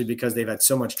 especially because they've had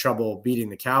so much trouble beating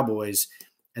the Cowboys.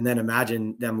 And then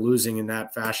imagine them losing in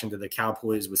that fashion to the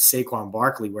Cowboys with Saquon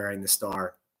Barkley wearing the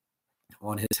star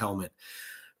on his helmet.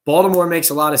 Baltimore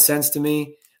makes a lot of sense to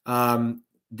me.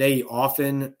 They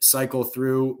often cycle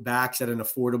through backs at an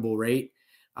affordable rate.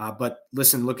 But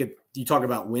listen, you talk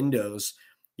about windows,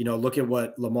 you know, look at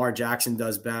what Lamar Jackson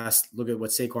does best. Look at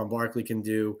what Saquon Barkley can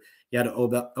do. You had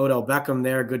Odell Beckham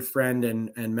there, good friend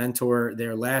and mentor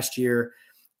there last year.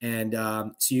 And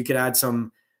so you could add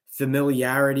some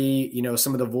familiarity, you know,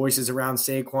 some of the voices around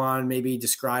Saquon, maybe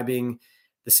describing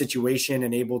the situation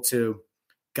and able to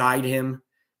guide him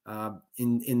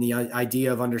in the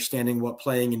idea of understanding what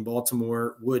playing in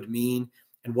Baltimore would mean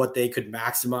and what they could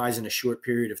maximize in a short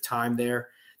period of time there.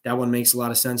 That one makes a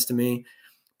lot of sense to me.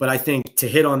 But I think to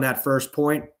hit on that first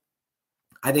point,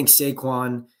 I think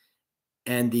Saquon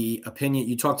and the opinion,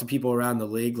 you talk to people around the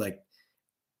league, like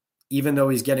even though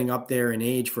he's getting up there in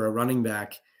age for a running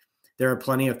back, there are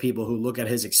plenty of people who look at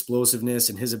his explosiveness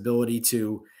and his ability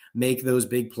to make those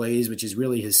big plays, which is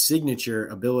really his signature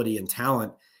ability and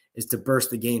talent, is to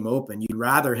burst the game open. You'd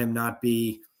rather him not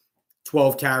be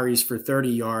 12 carries for 30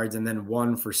 yards and then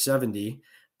 1 for 70.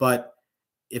 But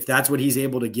if that's what he's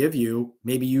able to give you,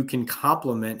 maybe you can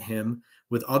complement him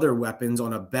with other weapons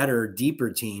on a better, deeper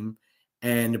team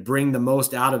and bring the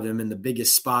most out of him in the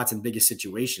biggest spots and biggest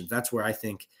situations. That's where I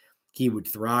think he would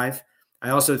thrive.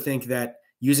 I also think that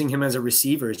using him as a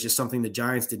receiver is just something the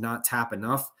Giants did not tap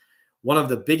enough. One of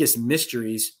the biggest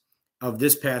mysteries of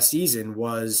this past season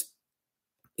was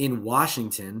in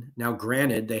Washington. Now,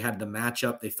 granted, they had the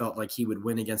matchup. They felt like he would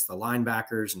win against the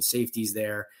linebackers and safeties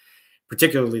there,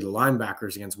 particularly the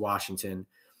linebackers against Washington.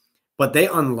 But they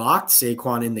unlocked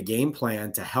Saquon in the game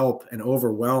plan to help and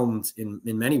overwhelmed in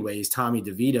many ways Tommy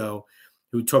DeVito,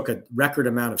 who took a record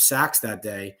amount of sacks that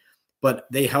day. But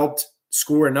they helped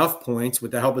score enough points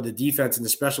with the help of the defense and the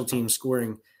special teams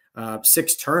scoring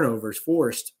 6 turnovers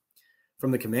forced from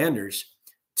the Commanders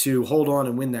to hold on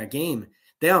and win that game.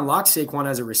 They unlocked Saquon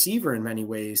as a receiver in many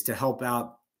ways to help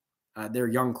out their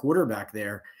young quarterback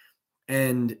there.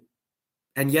 And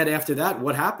yet after that,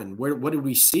 what happened? What did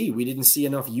we see? We didn't see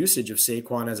enough usage of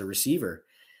Saquon as a receiver.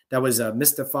 That was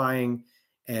mystifying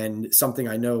and something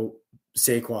I know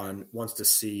Saquon wants to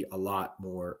see a lot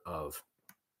more of.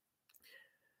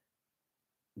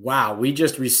 Wow, we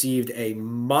just received a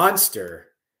monster.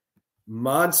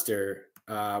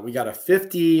 We got a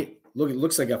 50, look, it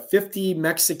looks like a 50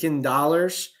 Mexican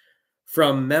dollars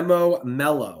from Memo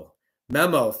Mello.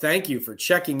 Memo, thank you for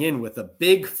checking in with a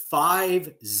big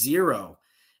 5-0.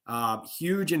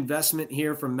 Huge investment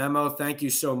here from Memo. Thank you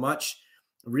so much.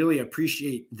 Really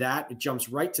appreciate that. It jumps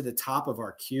right to the top of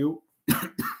our queue.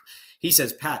 He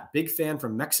says, Pat, big fan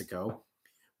from Mexico.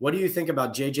 What do you think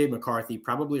about J.J. McCarthy?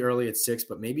 Probably early at 6,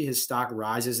 but maybe his stock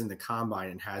rises in the combine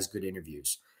and has good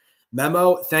interviews.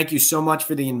 Memo, thank you so much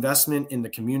for the investment in the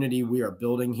community we are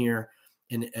building here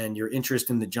and your interest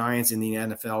in the Giants in the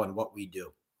NFL and what we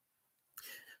do.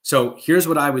 So here's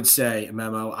what I would say,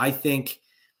 Memo. I think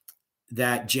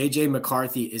that J.J.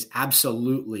 McCarthy is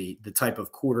absolutely the type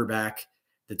of quarterback,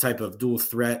 the type of dual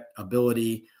threat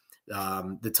ability,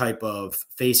 the type of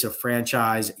face of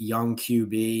franchise, young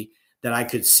QB that I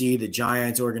could see the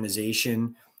Giants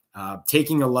organization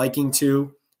taking a liking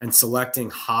to and selecting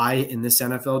high in this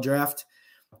NFL draft.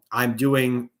 I'm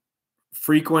doing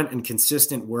frequent and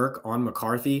consistent work on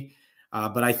McCarthy,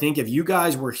 but I think if you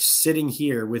guys were sitting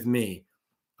here with me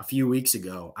a few weeks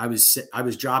ago, I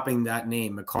was dropping that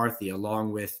name, McCarthy,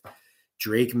 along with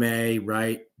Drake May,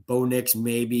 right? Bo Nix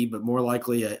maybe, but more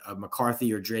likely a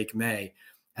McCarthy or Drake May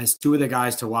as 2 of the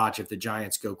guys to watch if the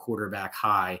Giants go quarterback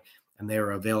high and they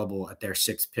are available at their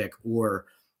 6th pick or,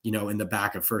 in the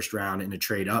back of first round in a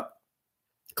trade up.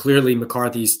 Clearly,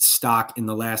 McCarthy's stock in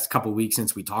the last couple of weeks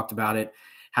since we talked about it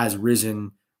has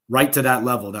risen right to that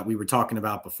level that we were talking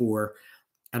about before.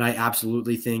 And I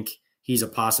absolutely think he's a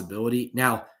possibility.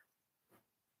 Now,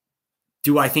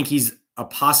 do I think he's a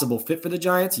possible fit for the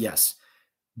Giants? Yes.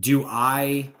 Do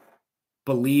I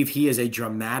believe he is a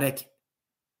dramatic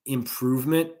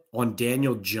improvement on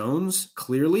Daniel Jones?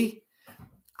 Clearly.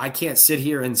 I can't sit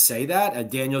here and say that.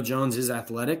 Daniel Jones is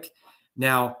athletic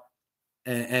now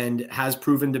and has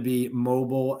proven to be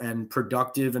mobile and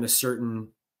productive in a certain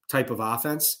type of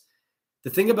offense.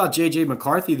 The thing about J.J.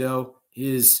 McCarthy, though,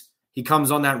 is he comes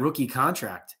on that rookie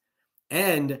contract.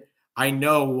 And I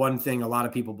know one thing a lot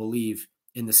of people believe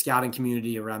in the scouting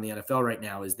community around the NFL right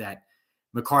now is that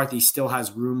McCarthy still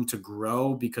has room to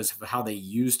grow because of how they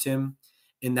used him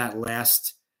in that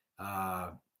last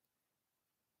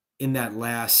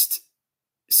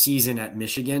season at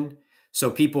Michigan. So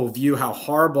people view how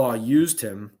Harbaugh used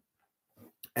him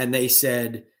and they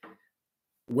said,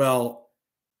 well,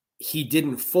 he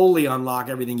didn't fully unlock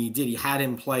everything he did. He had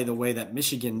him play the way that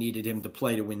Michigan needed him to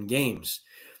play to win games.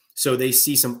 So they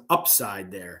see some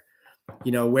upside there,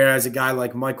 whereas a guy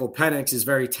like Michael Penix is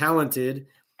very talented,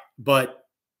 but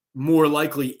more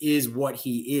likely is what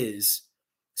he is.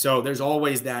 So there's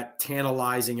always that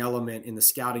tantalizing element in the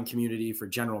scouting community for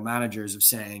general managers of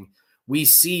saying, we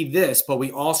see this, but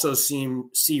we also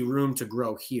see room to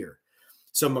grow here.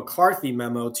 So McCarthy,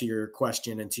 Memo, to your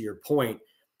question and to your point,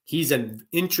 he's an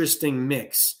interesting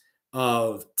mix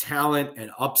of talent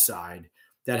and upside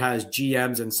that has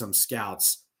GMs and some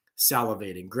scouts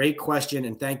salivating. Great question,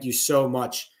 and thank you so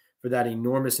much for that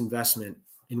enormous investment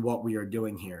in what we are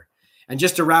doing here. And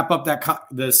just to wrap up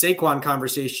the Saquon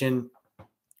conversation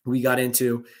we got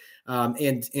into,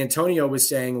 and Antonio was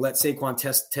saying, let Saquon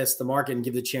test the market and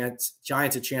give the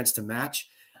Giants a chance to match.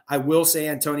 I will say,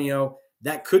 Antonio,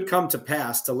 that could come to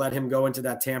pass to let him go into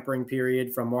that tampering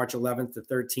period from March 11th to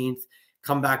 13th,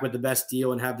 come back with the best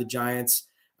deal and have the Giants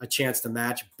a chance to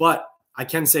match. But I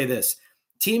can say this,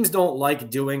 teams don't like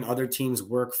doing other teams'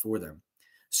 work for them.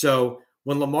 So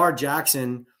when Lamar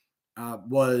Jackson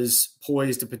was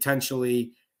poised to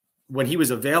potentially, when he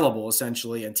was available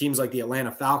essentially, and teams like the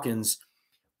Atlanta Falcons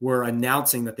were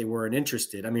announcing that they weren't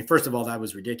interested. I mean, first of all, that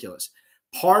was ridiculous.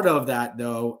 Part of that,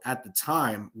 though, at the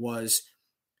time was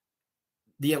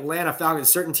the Atlanta Falcons,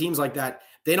 certain teams like that,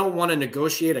 they don't want to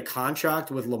negotiate a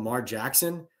contract with Lamar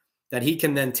Jackson that he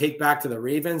can then take back to the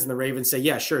Ravens, and the Ravens say,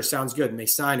 yeah, sure, sounds good, and they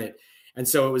sign it. And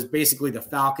so it was basically the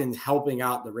Falcons helping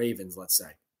out the Ravens, let's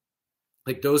say.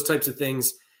 Like those types of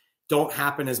things don't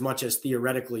happen as much as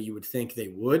theoretically you would think they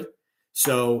would.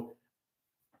 So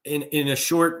in a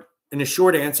short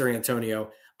answer,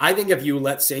 Antonio, I think if you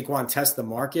let Saquon test the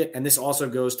market, and this also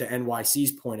goes to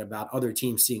NYC's point about other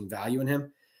teams seeing value in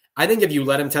him, I think if you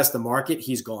let him test the market,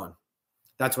 he's gone.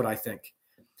 That's what I think.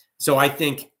 So I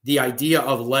think the idea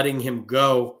of letting him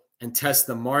go and test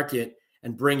the market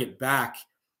and bring it back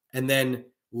and then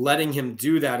letting him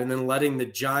do that and then letting the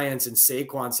Giants and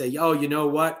Saquon say, oh, you know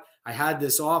what? I had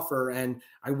this offer and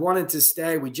I wanted to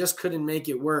stay. We just couldn't make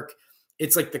it work.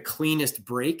 It's like the cleanest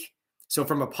break. So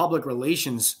from a public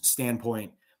relations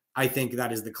standpoint, I think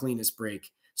that is the cleanest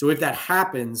break. So if that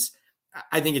happens,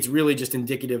 I think it's really just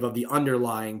indicative of the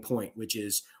underlying point, which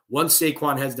is once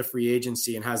Saquon has the free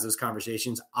agency and has those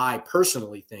conversations, I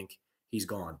personally think he's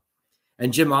gone.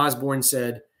 And Jim Osborne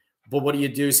said, but what do you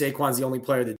do? Saquon's the only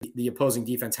player that the opposing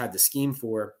defense had to scheme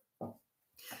for.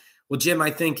 Well, Jim,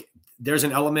 I think there's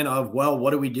an element of, well,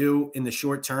 what do we do in the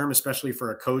short term, especially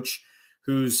for a coach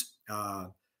whose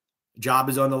job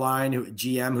is on the line,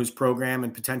 GM whose program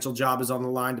and potential job is on the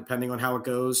line, depending on how it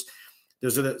goes.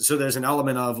 So there's an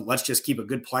element of let's just keep a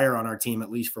good player on our team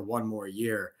at least for one more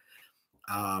year.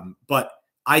 But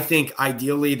I think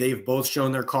ideally they've both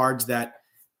shown their cards that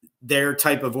their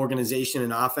type of organization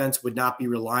and offense would not be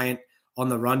reliant on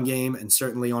the run game and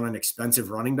certainly on an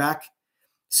expensive running back.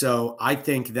 So I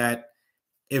think that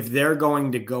if they're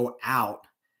going to go out,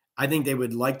 I think they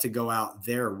would like to go out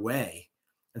their way.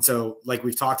 And so like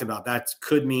we've talked about, that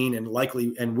could mean and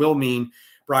likely and will mean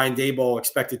Brian Daboll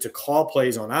expected to call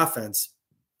plays on offense.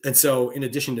 And so in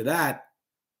addition to that,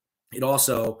 it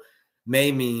also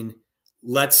may mean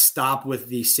let's stop with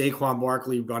the Saquon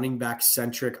Barkley running back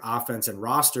centric offense and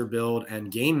roster build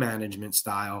and game management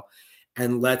style.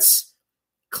 And let's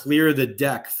clear the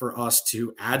deck for us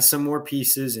to add some more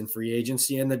pieces in free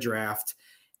agency and the draft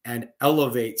and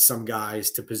elevate some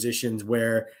guys to positions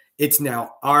where it's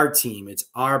now our team, it's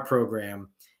our program,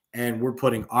 and we're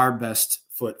putting our best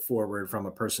foot forward from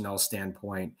a personnel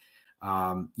standpoint,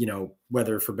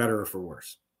 whether for better or for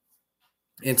worse.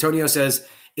 Antonio says,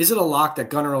 is it a lock that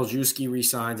Gunnar Olszewski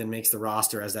resigns and makes the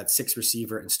roster as that sixth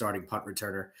receiver and starting punt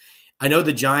returner? I know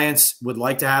the Giants would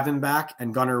like to have him back,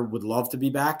 and Gunnar would love to be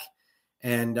back.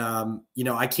 And,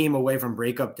 I came away from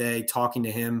breakup day talking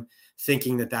to him,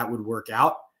 thinking that would work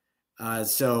out.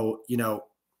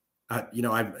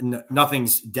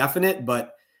 Nothing's definite,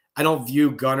 but I don't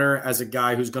view Gunnar as a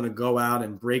guy who's going to go out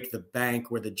and break the bank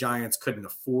where the Giants couldn't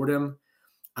afford him.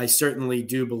 I certainly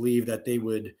do believe that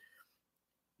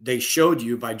they showed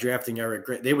you by drafting Eric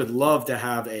Gray, they would love to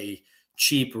have a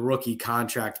cheap rookie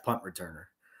contract punt returner.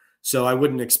 So I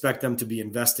wouldn't expect them to be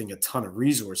investing a ton of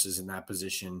resources in that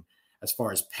position as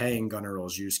far as paying Gunnar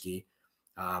Olszewski.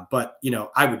 But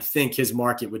I would think his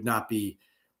market would not be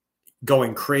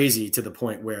going crazy to the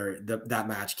point where that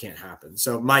match can't happen.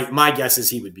 So my guess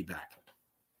is he would be back.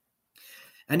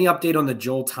 Any update on the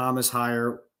Joel Thomas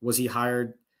hire? Was he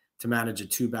hired to manage a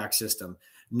two-back system?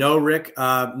 No, Rick,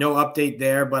 no update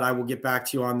there, but I will get back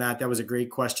to you on that. That was a great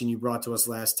question you brought to us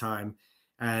last time,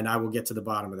 and I will get to the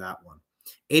bottom of that one.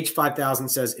 H5000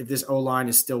 says, if this O-line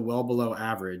is still well below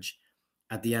average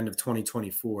at the end of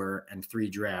 2024 and 3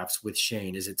 drafts with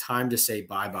Shane, is it time to say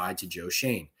bye-bye to Joe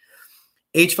Shane?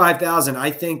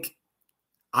 H5000,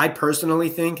 I personally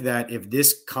think that if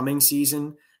this coming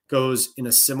season goes in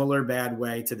a similar bad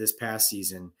way to this past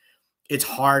season, it's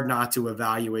hard not to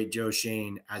evaluate Joe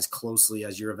Shane as closely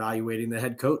as you're evaluating the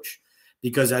head coach,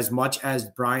 because as much as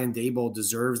Brian Daboll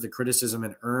deserves the criticism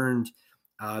and earned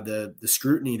the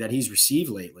scrutiny that he's received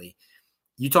lately,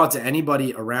 you talk to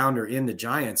anybody around or in the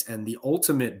Giants, and the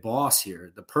ultimate boss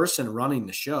here, the person running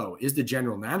the show, is the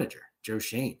general manager, Joe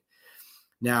Shane.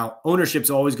 Now, ownership's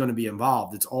always going to be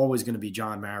involved. It's always going to be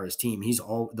John Mara's team.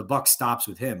 The buck stops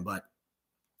with him, but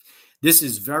this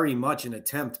is very much an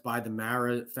attempt by the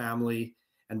Mara family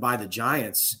and by the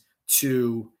Giants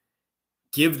to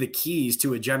give the keys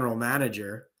to a general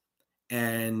manager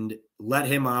and let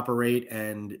him operate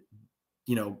and,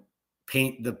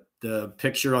 paint the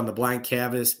picture on the blank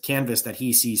canvas that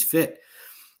he sees fit.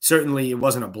 Certainly it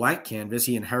wasn't a blank canvas.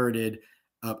 He inherited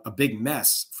a big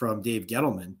mess from Dave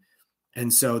Gettleman.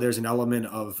 And so there's an element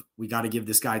of, we got to give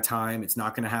this guy time. It's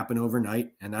not going to happen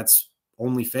overnight, and that's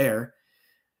only fair.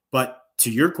 But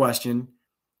to your question,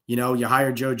 you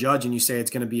hire Joe Judge and you say it's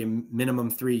going to be a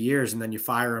minimum 3 years, and then you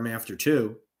fire him after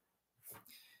 2.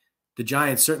 The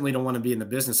Giants certainly don't want to be in the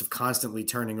business of constantly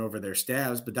turning over their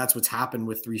staffs, but that's what's happened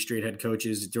with 3 straight head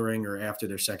coaches during or after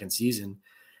their second season.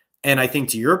 And I think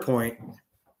to your point,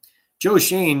 Joe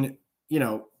Shane,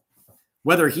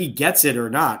 whether he gets it or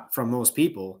not from most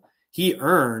people, he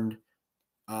earned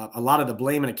a lot of the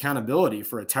blame and accountability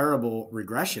for a terrible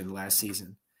regression last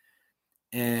season.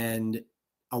 And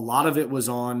a lot of it was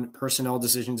on personnel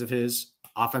decisions of his,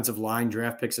 offensive line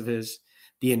draft picks of his,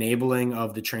 the enabling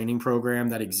of the training program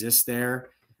that exists there,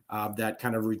 that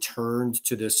kind of returned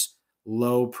to this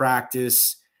low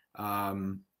practice,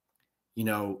 lighter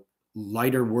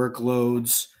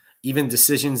workloads, even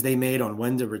decisions they made on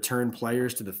when to return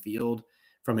players to the field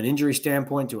from an injury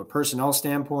standpoint to a personnel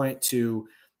standpoint to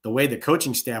the way the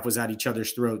coaching staff was at each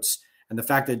other's throats and the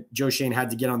fact that Joe Schoen had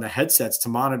to get on the headsets to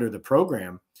monitor the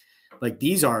program. Like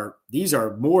these are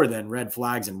more than red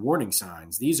flags and warning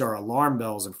signs. These are alarm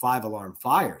bells and 5-alarm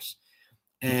fires.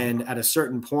 And at a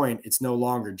certain point, it's no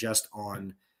longer just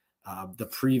on the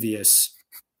previous.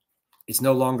 It's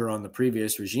no longer on the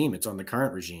previous regime. It's on the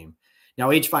current regime. Now,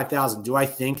 H5000, do I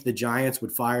think the Giants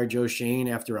would fire Joe Schoen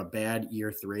after a bad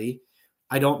year 3?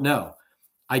 I don't know.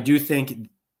 I do think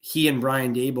he and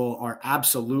Brian Daboll are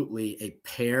absolutely a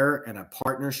pair and a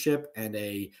partnership and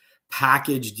a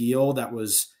package deal that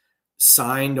was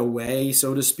signed away,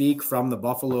 so to speak, from the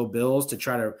Buffalo Bills to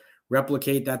try to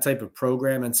replicate that type of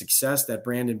program and success that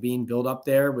Brandon Beane built up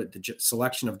there, with the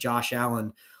selection of Josh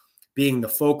Allen being the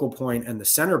focal point and the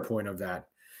center point of that.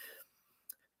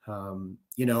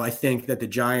 I think that the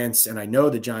Giants, and I know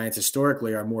the Giants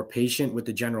historically, are more patient with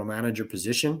the general manager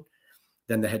position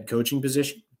than the head coaching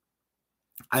position.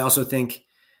 I also think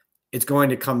it's going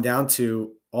to come down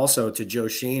to also to Joe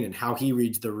Schoen and how he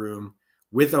reads the room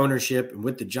with ownership and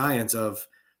with the Giants of,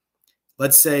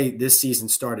 let's say this season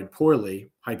started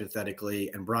poorly, hypothetically,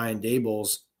 and Brian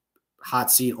Daboll's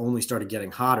hot seat only started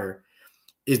getting hotter.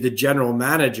 Is the general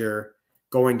manager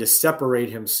going to separate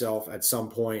himself at some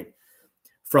point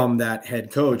from that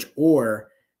head coach? Or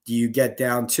do you get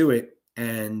down to it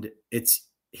and it's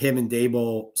him and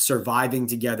Daboll surviving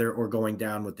together or going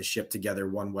down with the ship together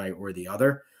one way or the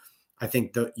other? I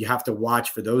think you have to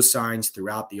watch for those signs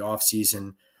throughout the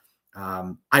offseason.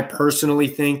 I personally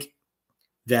think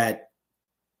that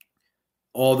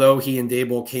although he and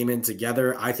Daboll came in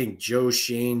together, I think Joe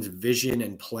Schoen's vision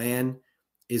and plan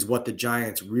is what the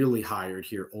Giants really hired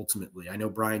here ultimately. I know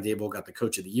Brian Daboll got the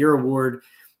Coach of the Year award.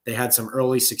 They had some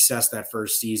early success that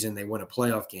first season. They won a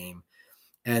playoff game.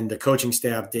 And the coaching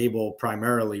staff, Daboll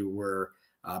primarily, were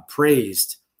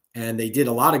praised. And they did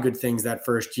a lot of good things that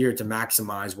first year to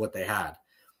maximize what they had.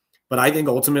 But I think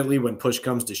ultimately when push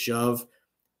comes to shove,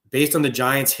 based on the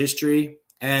Giants' history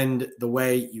and the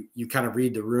way you kind of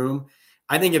read the room,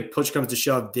 I think if push comes to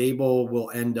shove, Daboll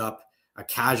will end up a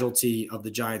casualty of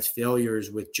the Giants' failures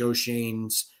with Joe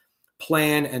Schoen's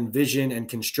plan and vision and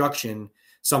construction,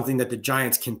 something that the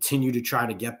Giants continue to try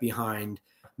to get behind,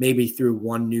 maybe through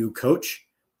one new coach.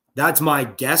 That's my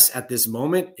guess at this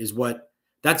moment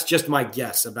that's just my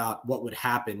guess about what would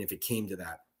happen if it came to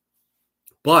that.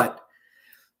 But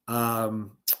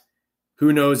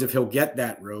who knows if he'll get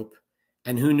that rope,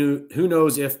 and who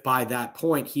knows if by that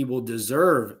point he will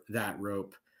deserve that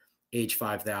rope,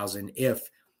 H5000, if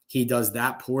he does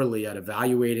that poorly at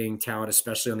evaluating talent,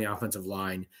 especially on the offensive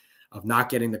line, of not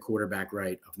getting the quarterback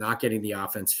right, of not getting the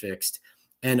offense fixed,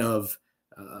 and of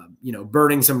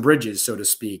burning some bridges, so to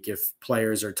speak, if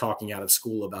players are talking out of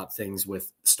school about things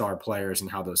with star players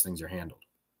and how those things are handled.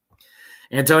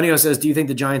 Antonio says, do you think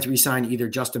the Giants re-sign either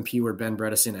Justin Pugh or Ben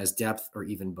Bredeson as depth, or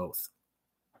even both?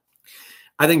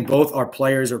 I think both are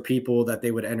players or people that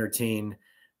they would entertain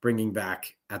bringing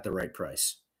back at the right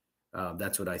price.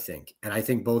 That's what I think. And I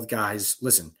think both guys,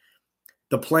 listen,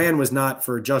 the plan was not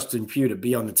for Justin Pugh to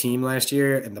be on the team last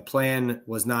year, and the plan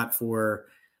was not for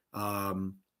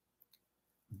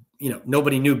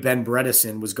nobody knew Ben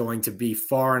Bredeson was going to be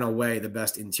far and away the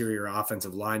best interior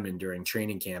offensive lineman during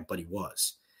training camp, but he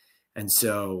was. And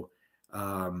so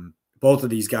both of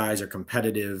these guys are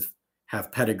competitive,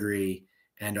 have pedigree,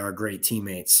 and are great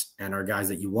teammates, and are guys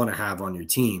that you want to have on your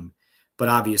team. But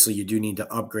obviously you do need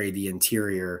to upgrade the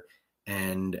interior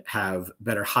and have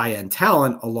better high-end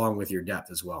talent along with your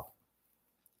depth as well.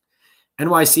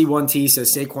 NYC1T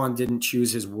says Saquon didn't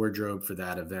choose his wardrobe for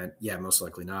that event. Yeah, most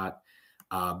likely not.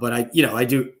 But I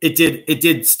do. It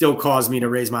did still cause me to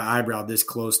raise my eyebrow this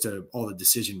close to all the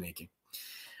decision making.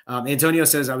 Antonio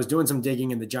says, I was doing some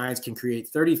digging, and the Giants can create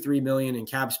 $33 million in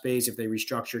cap space if they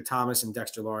restructure Thomas and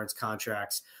Dexter Lawrence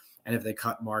contracts, and if they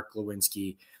cut Mark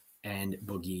Lewinsky and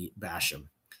Boogie Basham.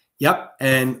 Yep.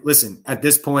 And listen, at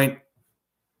this point,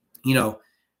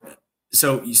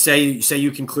 so you say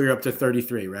you can clear up to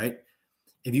 33, right?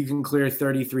 If you can clear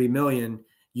 33 million,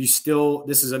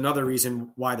 this is another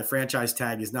reason why the franchise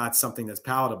tag is not something that's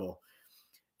palatable.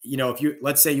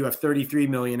 Let's say you have 33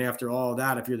 million after all of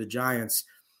that, if you're the Giants,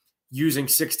 using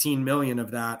 $16 million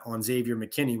of that on Xavier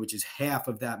McKinney, which is half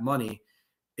of that money,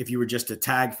 if you were just to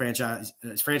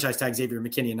franchise tag Xavier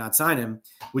McKinney and not sign him,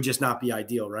 would just not be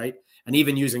ideal, right? And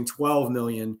even using $12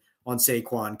 million on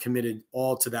Saquon committed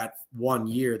all to that 1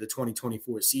 year, the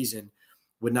 2024 season,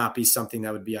 would not be something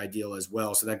that would be ideal as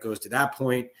well. So that goes to that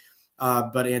point.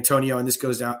 But Antonio, and this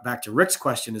goes back to Rick's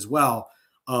question as well,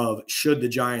 of should the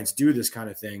Giants do this kind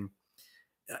of thing?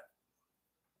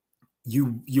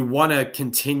 You want to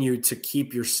continue to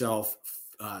keep yourself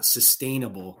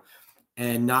sustainable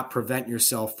and not prevent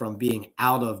yourself from being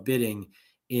out of bidding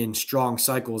in strong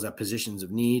cycles at positions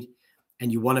of need.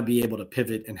 And you want to be able to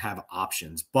pivot and have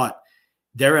options. But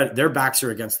their backs are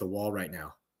against the wall right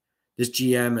now. This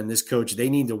GM and this coach, they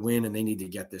need to win and they need to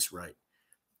get this right.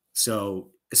 So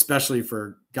especially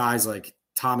for guys like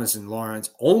Thomas and Lawrence,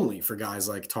 only for guys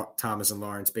like Thomas and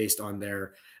Lawrence, based on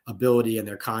their ability and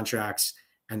their contracts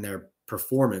and their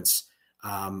performance,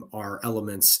 are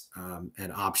elements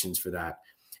and options for that.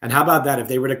 And how about that if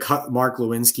they were to cut Mark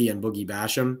Lewinsky and Boogie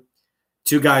Basham,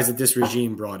 two guys that this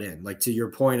regime brought in? Like, to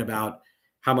your point about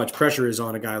how much pressure is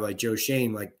on a guy like Joe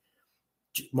Schoen, like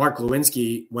Mark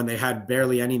Lewinsky, when they had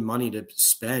barely any money to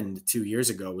spend 2 years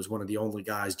ago, was one of the only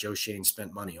guys Joe Schoen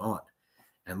spent money on.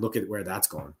 And look at where that's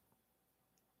gone.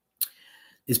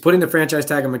 Is putting the franchise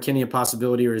tag on McKinney a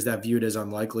possibility, or is that viewed as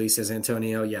unlikely, says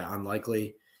Antonio? Yeah,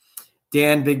 unlikely.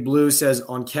 Dan Big Blue says,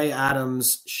 on Kay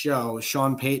Adams' show,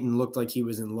 Sean Payton looked like he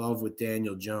was in love with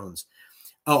Daniel Jones.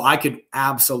 Oh, I could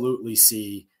absolutely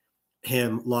see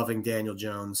him loving Daniel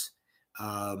Jones.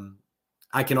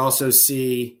 I can also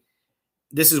see,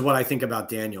 this is what I think about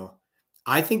Daniel.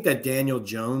 I think that Daniel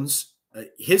Jones,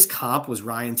 his comp was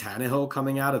Ryan Tannehill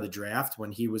coming out of the draft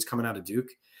when he was coming out of Duke.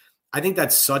 I think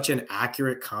that's such an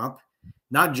accurate comp,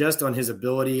 not just on his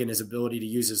ability and his ability to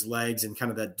use his legs and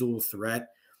kind of that dual threat,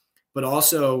 but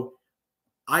also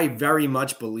I very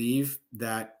much believe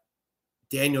that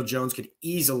Daniel Jones could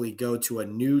easily go to a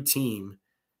new team,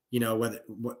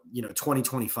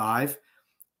 2025,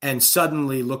 and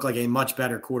suddenly look like a much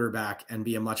better quarterback and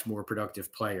be a much more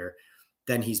productive player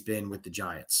than he's been with the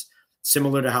Giants.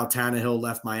 Similar to how Tannehill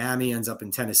left Miami, ends up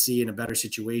in Tennessee in a better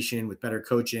situation with better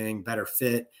coaching, better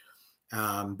fit,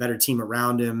 better team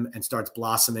around him, and starts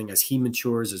blossoming as he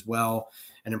matures as well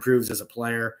and improves as a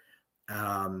player.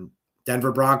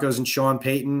 Denver Broncos and Sean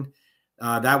Payton,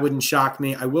 that wouldn't shock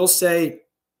me. I will say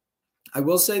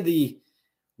the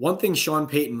one thing Sean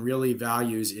Payton really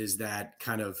values is that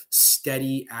kind of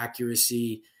steady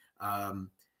accuracy,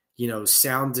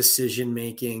 sound decision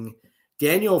making.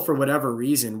 Daniel, for whatever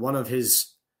reason, one of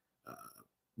his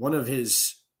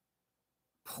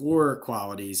poor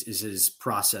qualities is his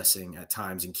processing at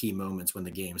times in key moments when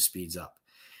the game speeds up.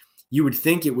 You would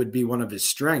think it would be one of his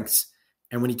strengths.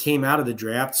 And when he came out of the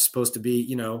draft, supposed to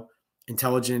be,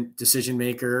 intelligent decision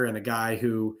maker and a guy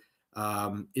who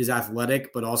is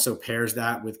athletic, but also pairs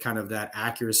that with kind of that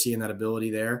accuracy and that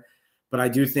ability there. But I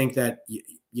do think that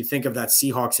you think of that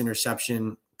Seahawks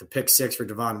interception, the pick 6 for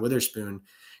Devon Witherspoon,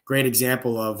 great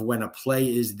example of when a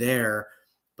play is there,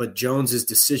 but Jones's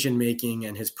decision-making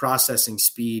and his processing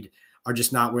speed are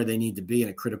just not where they need to be in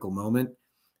a critical moment.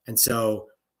 And so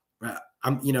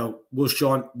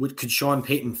could Sean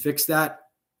Payton fix that?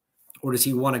 Or does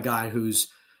he want a guy who's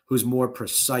more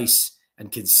precise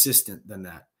and consistent than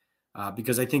that?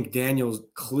 Because I think Daniel's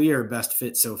clear best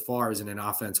fit so far is in an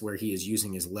offense where he is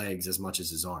using his legs as much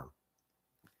as his arm.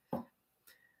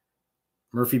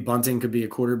 Murphy Bunting could be a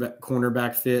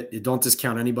cornerback fit. Don't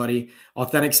discount anybody.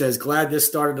 Authentic says, glad this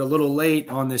started a little late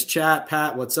on this chat.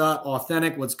 Pat, what's up?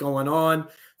 Authentic, what's going on?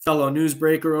 Fellow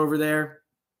newsbreaker over there.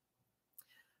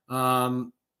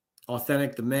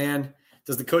 Authentic, the man.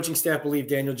 Does the coaching staff believe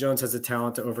Daniel Jones has the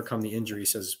talent to overcome the injury,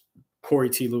 says Corey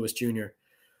T. Lewis Jr.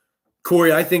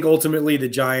 Corey, I think ultimately the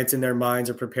Giants in their minds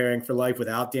are preparing for life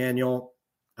without Daniel.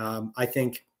 I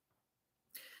think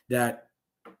that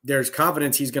there's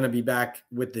confidence he's going to be back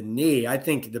with the knee. I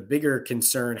think the bigger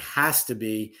concern has to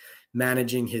be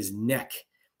managing his neck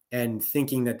and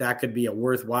thinking that could be a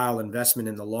worthwhile investment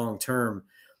in the long term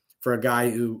for a guy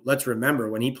who, let's remember,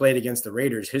 when he played against the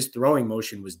Raiders, his throwing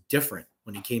motion was different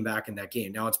when he came back in that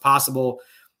game. Now, it's possible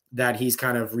that he's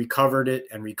kind of recovered it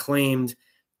and reclaimed,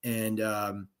 and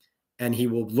he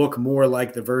will look more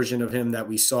like the version of him that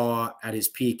we saw at his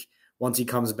peak once he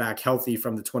comes back healthy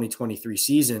from the 2023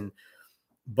 season.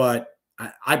 But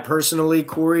I personally,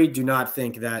 Corey, do not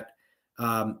think that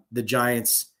the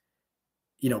Giants,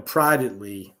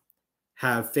 privately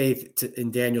have faith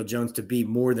in Daniel Jones to be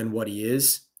more than what he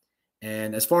is.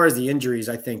 And as far as the injuries,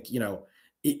 I think,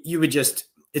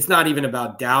 it's not even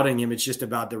about doubting him. It's just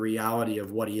about the reality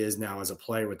of what he is now as a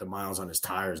player with the miles on his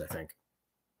tires, I think.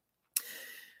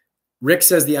 Rick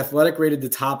says the Athletic rated the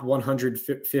top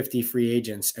 150 free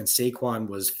agents, and Saquon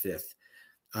was fifth.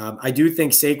 I do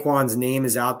think Saquon's name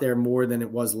is out there more than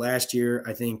it was last year.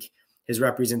 I think his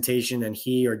representation and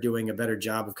he are doing a better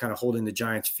job of kind of holding the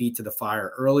Giants' feet to the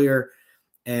fire earlier.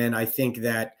 And I think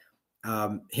that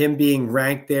him being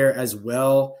ranked there as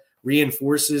well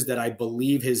reinforces that I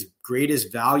believe his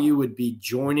greatest value would be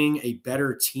joining a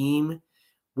better team,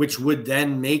 which would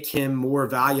then make him more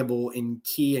valuable in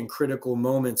key and critical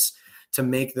moments to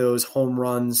make those home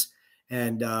runs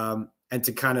and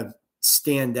to kind of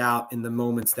stand out in the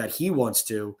moments that he wants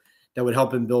to, that would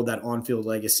help him build that on-field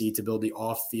legacy to build the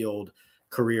off-field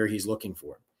career he's looking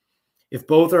for. If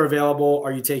both are available,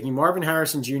 are you taking Marvin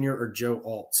Harrison Jr. or Joe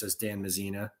Alt, says Dan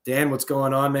Mazzina. Dan, what's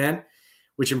going on, man?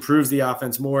 Which improves the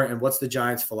offense more, and what's the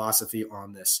Giants' philosophy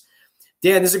on this?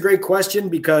 Dan, this is a great question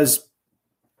because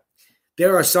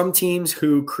there are some teams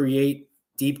who create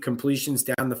deep completions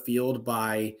down the field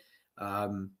by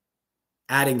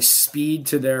adding speed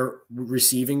to their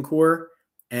receiving core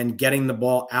and getting the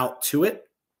ball out to it.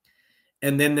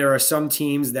 And then there are some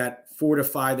teams that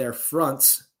fortify their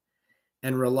fronts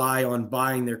and rely on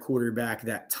buying their quarterback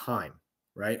that time,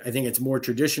 right? I think it's more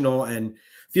traditional and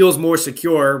feels more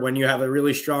secure when you have a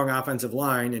really strong offensive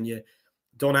line and you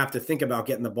don't have to think about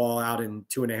getting the ball out in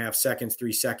 2.5 seconds,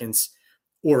 3 seconds,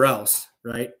 or else,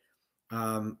 right?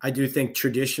 I do think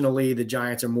traditionally the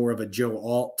Giants are more of a Joe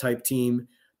Alt type team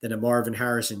than a Marvin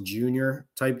Harrison Jr.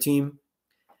 type team.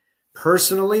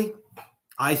 Personally,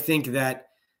 I think that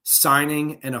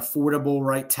signing an affordable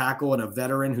right tackle and a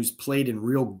veteran who's played in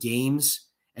real games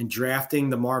and drafting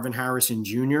the Marvin Harrison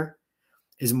Jr.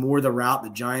 is more the route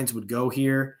the Giants would go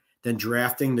here than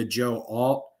drafting the Joe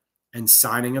Alt and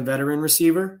signing a veteran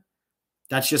receiver.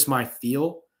 That's just my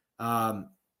feel. I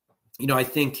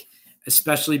think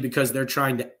especially because they're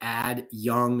trying to add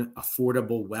young,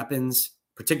 affordable weapons,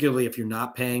 particularly if you're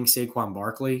not paying Saquon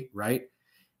Barkley, right?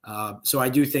 So I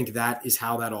do think that is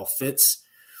how that all fits.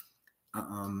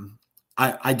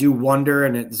 I do wonder,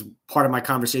 and it's part of my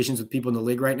conversations with people in the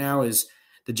league right now, is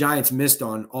the Giants missed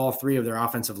on all 3 of their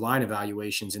offensive line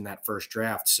evaluations in that first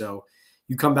draft. So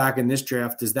you come back in this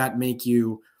draft, does that make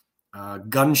you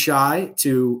gun shy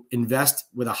to invest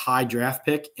with a high draft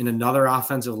pick in another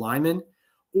offensive lineman?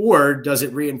 Or does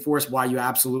it reinforce why you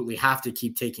absolutely have to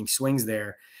keep taking swings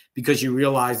there because you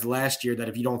realized last year that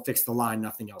if you don't fix the line,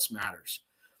 nothing else matters?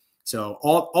 So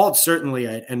all certainly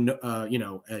a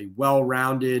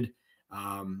well-rounded,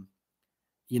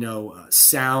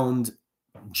 sound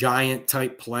giant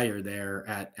type player there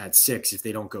at 6 if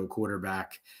they don't go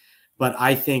quarterback. But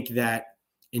I think that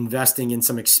investing in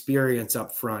some experience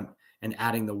up front and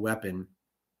adding the weapon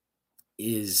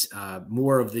is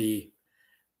more of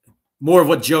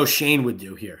what Joe Shane would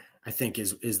do here, I think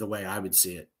is the way I would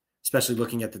see it, especially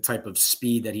looking at the type of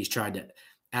speed that he's tried to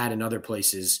add in other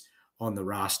places on the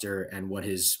roster and what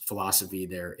his philosophy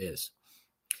there is.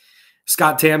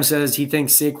 Scott Tam says he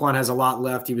thinks Saquon has a lot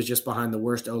left. He was just behind the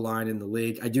worst O-line in the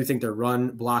league. I do think their run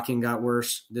blocking got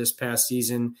worse this past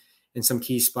season in some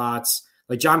key spots.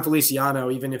 Like John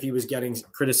Feliciano, even if he was getting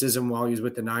criticism while he was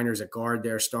with the Niners at guard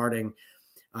there starting,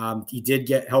 he did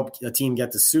help a team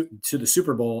get to the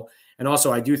Super Bowl. And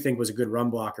also I do think was a good run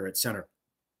blocker at center.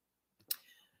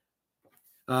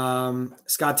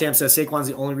 Scott Tam says Saquon's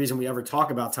the only reason we ever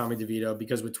talk about Tommy DeVito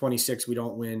because with 26, we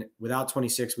don't win. Without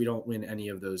 26, we don't win any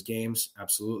of those games.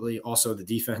 Absolutely. Also the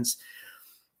defense.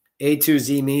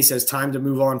 A2Z Me says time to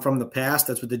move on from the past.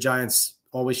 That's what the Giants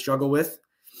always struggle with.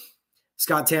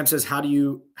 Scott Tam says, how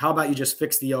about you just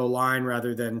fix the O-line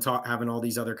rather than having all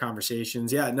these other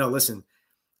conversations? Yeah, no, listen,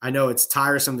 I know it's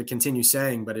tiresome to continue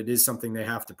saying, but it is something they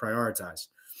have to prioritize.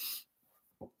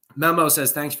 Memo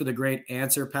says, thanks for the great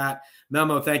answer, Pat.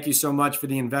 Memo, thank you so much for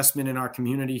the investment in our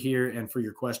community here and for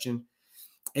your question.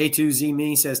 A2Z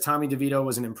Me says, Tommy DeVito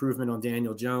was an improvement on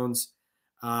Daniel Jones.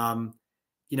 I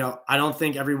don't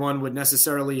think everyone would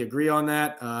necessarily agree on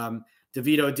that.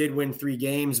 DeVito did win 3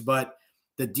 games, but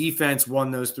the defense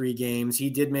won those 3 games. He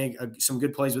did make some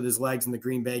good plays with his legs in the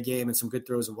Green Bay game and some good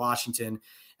throws in Washington.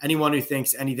 Anyone who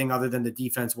thinks anything other than the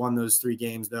defense won those 3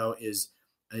 games, though, is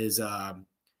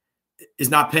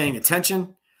not paying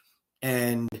attention.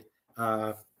 And,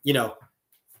 go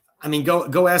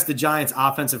ask the Giants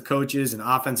offensive coaches and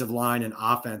offensive line and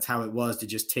offense how it was to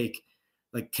just take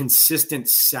like consistent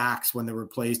sacks when there were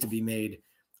plays to be made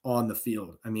on the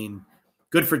field. I mean,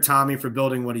 good for Tommy for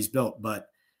building what he's built, but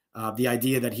the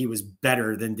idea that he was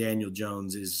better than Daniel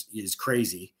Jones is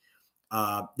crazy.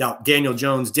 Now, Daniel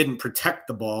Jones didn't protect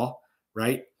the ball,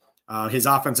 right? His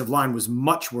offensive line was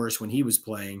much worse when he was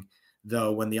playing,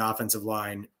 though, when the offensive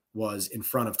line was in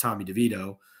front of Tommy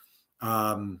DeVito.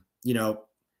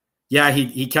 Yeah,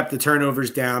 he kept the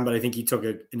turnovers down, but I think he took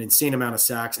an insane amount of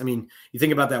sacks. I mean, you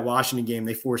think about that Washington game,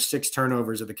 they forced 6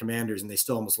 turnovers of the Commanders, and they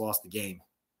still almost lost the game.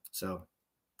 So,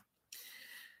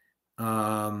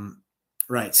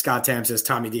 right. Scott Tam says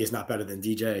Tommy D is not better than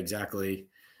DJ. Exactly.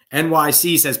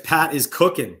 NYC says Pat is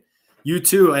cooking. You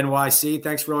too, NYC.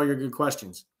 Thanks for all your good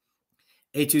questions.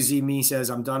 A2Z Me says,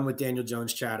 I'm done with Daniel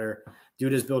Jones chatter.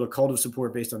 Dude has built a cult of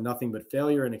support based on nothing but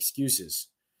failure and excuses.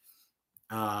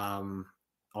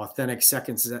 Authentic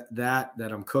seconds that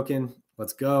I'm cooking.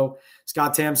 Let's go.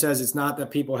 Scott Tam says it's not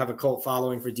that people have a cult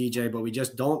following for DJ, but we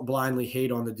just don't blindly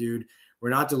hate on the dude. We're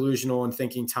not delusional in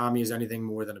thinking Tommy is anything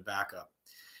more than a backup.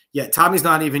 Yeah, Tommy's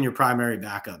not even your primary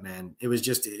backup, man. It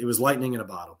was lightning in a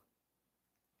bottle.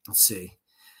 Let's see.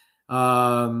 What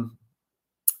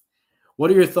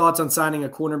are your thoughts on signing a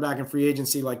cornerback in free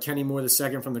agency like Kenny Moore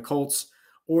II from the Colts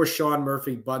or Sean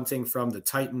Murphy Bunting from the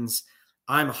Titans?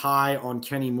 I'm high on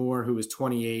Kenny Moore, who is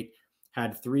 28,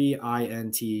 had 3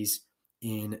 INTs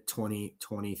in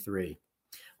 2023.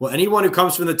 Well, anyone who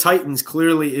comes from the Titans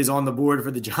clearly is on the board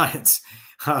for the Giants.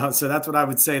 So that's what I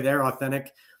would say there,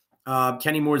 Authentic.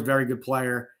 Kenny Moore is a very good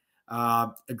player.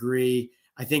 Agree.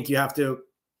 I think you have to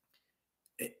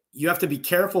be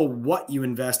careful what you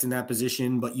invest in that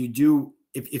position, but you do,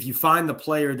 if you find the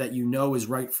player that you know is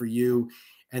right for you,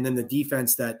 and then the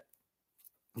defense that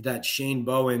Shane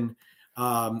Bowen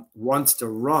wants to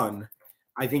run,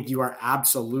 I think you are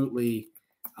absolutely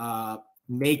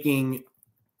making,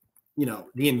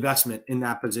 the investment in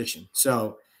that position.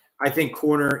 So I think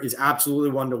corner is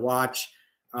absolutely one to watch.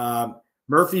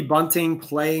 Murphy Bunting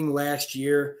playing last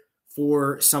year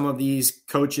for some of these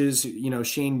coaches,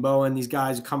 Shane Bowen, these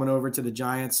guys coming over to the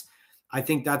Giants. I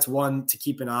think that's one to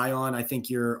keep an eye on. I think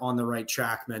you're on the right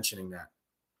track mentioning that.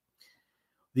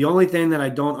 The only thing that I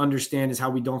don't understand is how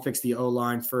we don't fix the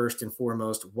O-line first and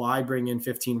foremost. Why bring in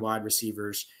 15 wide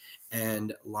receivers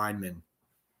and linemen?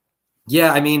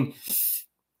 Yeah, I mean,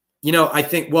 I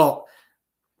think,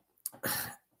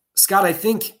 Scott, I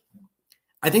think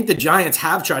the Giants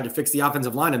have tried to fix the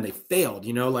offensive line and they failed.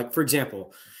 Like, for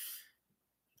example,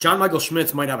 John Michael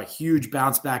Schmitz might have a huge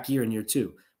bounce back year in year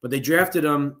 2, but they drafted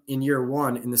him in year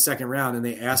 1 in the second round and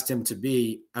they asked him to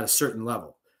be at a certain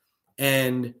level.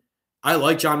 And I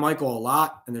like John Michael a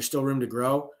lot, and there's still room to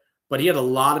grow, but he had a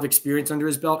lot of experience under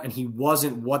his belt, and he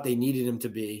wasn't what they needed him to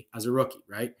be as a rookie,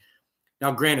 right?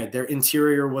 Now, granted, their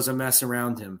interior was a mess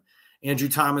around him. Andrew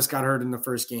Thomas got hurt in the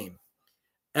first game.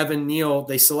 Evan Neal,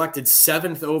 they selected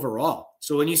 7th overall.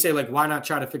 So when you say, why not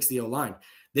try to fix the O-line?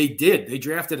 They did. They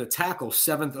drafted a tackle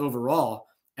 7th overall,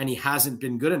 and he hasn't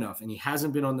been good enough, and he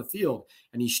hasn't been on the field,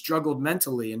 and he struggled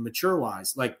mentally and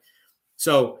mature-wise.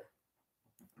 So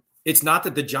it's not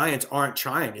that the Giants aren't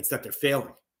trying. It's that they're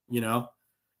failing,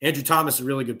 Andrew Thomas is a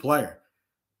really good player,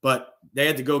 but they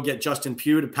had to go get Justin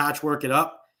Pugh to patchwork it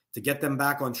up, to get them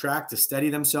back on track, to steady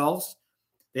themselves.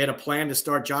 They had a plan to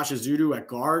start Josh Azudu at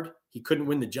guard. He couldn't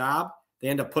win the job. They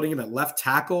end up putting him at left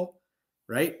tackle,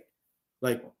 right?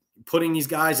 Putting these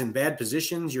guys in bad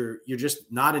positions, you're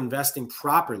just not investing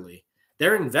properly.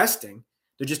 They're investing.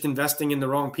 They're just investing in the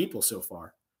wrong people so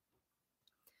far.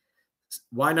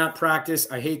 Why not practice?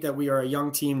 I hate that we are a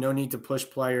young team. No need to push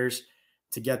players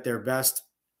to get their best.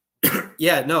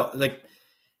 Yeah, no,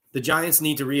 the Giants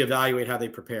need to reevaluate how they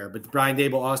prepare. But Brian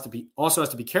Daboll also has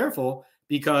to be careful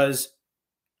because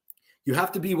you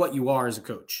have to be what you are as a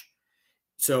coach.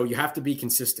 So you have to be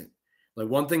consistent.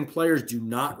 One thing players do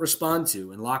not respond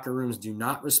to and locker rooms do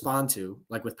not respond to,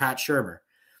 like with Pat Shurmur.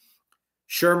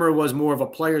 Shurmur was more of a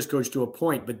player's coach to a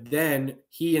point, but then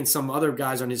he and some other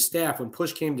guys on his staff, when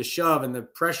push came to shove and the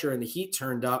pressure and the heat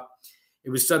turned up, it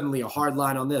was suddenly a hard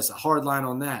line on this, a hard line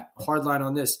on that, a hard line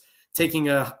on this, taking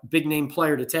a big-name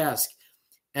player to task.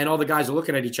 And all the guys are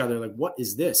looking at each other like, what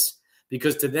is this?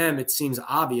 Because to them, it seems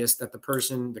obvious that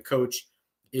the coach,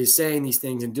 is saying these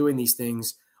things and doing these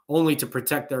things only to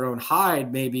protect their own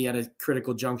hide maybe at a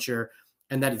critical juncture,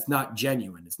 and that it's not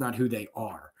genuine. It's not who they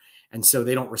are. And so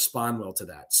they don't respond well to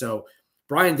that. So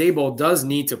Brian Daboll does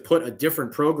need to put a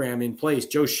different program in place.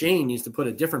 Joe Shane needs to put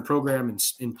a different program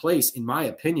in place, in my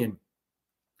opinion,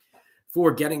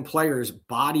 for getting players'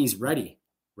 bodies ready,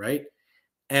 right?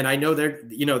 And I know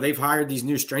they've hired these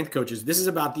new strength coaches. This is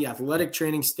about the athletic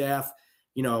training staff,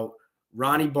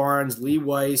 Ronnie Barnes, Lee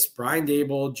Weiss, Brian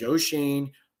Daboll, Joe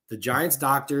Shane, the Giants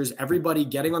doctors, everybody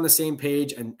getting on the same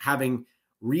page and having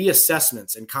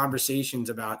reassessments and conversations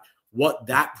about what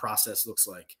that process looks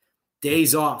like.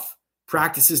 Days off,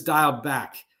 practices dialed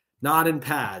back, not in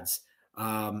pads,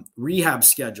 rehab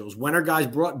schedules. When are guys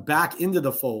brought back into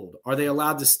the fold? Are they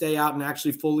allowed to stay out and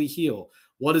actually fully heal?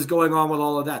 What is going on with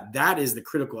all of that? That is the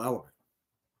critical element.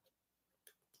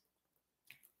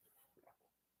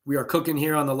 We are cooking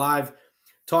here on the live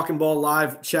Talking Ball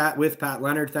live chat with Pat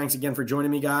Leonard. Thanks again for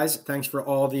joining me, guys. Thanks for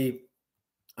all the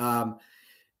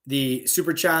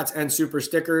super chats and super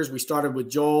stickers. We started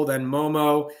with Joel, then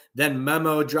Momo, then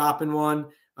Memo dropping one.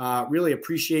 Really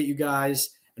appreciate you guys,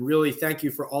 and really thank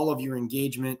you for all of your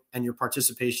engagement and your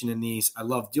participation in these. I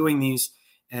love doing these,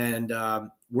 and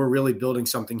we're really building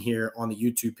something here on the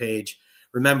YouTube page.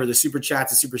 Remember, the super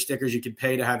chats and super stickers, you can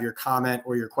pay to have your comment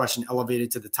or your question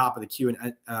elevated to the top of the queue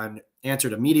and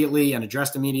answered immediately and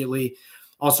addressed immediately.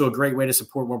 Also a great way to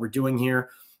support what we're doing here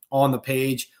on the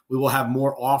page. We will have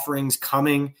more offerings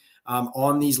coming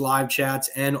on these live chats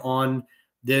and on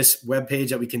this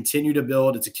webpage that we continue to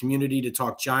build. It's a community to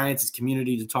talk Giants. It's a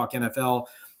community to talk NFL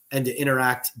and to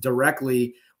interact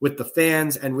directly with the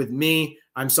fans and with me.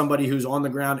 I'm somebody who's on the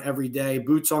ground every day,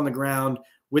 boots on the ground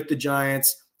with the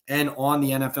Giants and on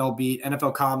the NFL beat,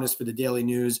 NFL columnist for the Daily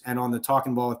News, and on the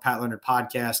Talking Ball with Pat Leonard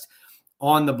podcast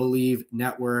on the Believe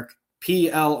Network,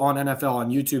 PL on NFL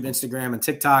on YouTube, Instagram, and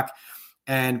TikTok,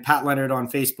 and Pat Leonard on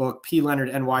Facebook, P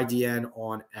Leonard NYDN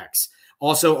on X.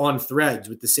 Also on Threads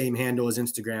with the same handle as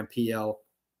Instagram, PL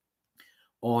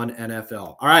on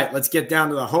NFL. All right, let's get down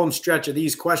to the home stretch of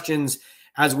these questions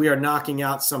as we are knocking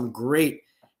out some great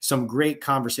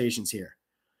conversations here.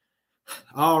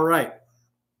 All right.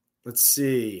 Let's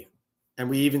see. And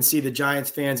we even see the Giants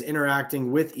fans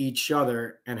interacting with each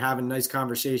other and having nice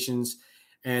conversations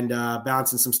and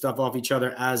bouncing some stuff off each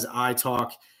other as I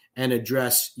talk and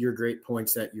address your great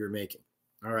points that you're making.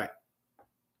 All right.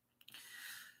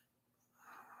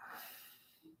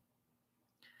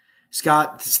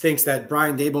 Scott thinks that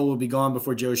Brian Daboll will be gone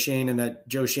before Joe Schoen and that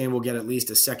Joe Schoen will get at least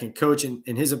a second coach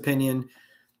in his opinion,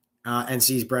 and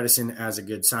sees Bredesen as a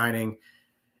good signing.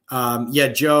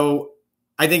 Joe,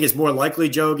 I think it's more likely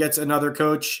Joe gets another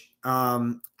coach.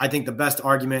 I think the best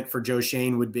argument for Joe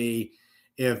Schoen would be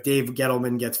if Dave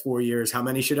Gettleman gets 4 years, how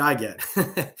many should I get?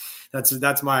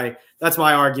 That's my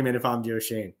argument if I'm Joe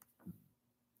Schoen.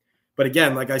 But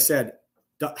again, like I said,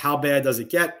 how bad does it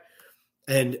get?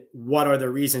 And what are the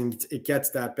reasons it gets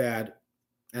that bad?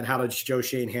 And how does Joe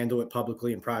Schoen handle it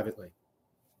publicly and privately?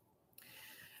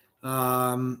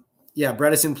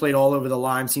 Bredesen played all over the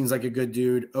line. Seems like a good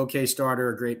dude. Okay starter,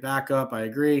 a great backup. I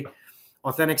agree.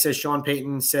 Authentic says Sean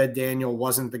Payton said Daniel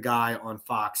wasn't the guy on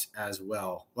Fox as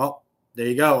well. Well, there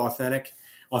you go, Authentic.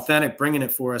 Authentic bringing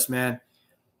it for us, man.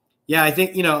 Yeah, I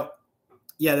think,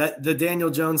 that the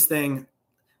Daniel Jones thing,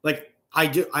 like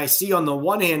I see on the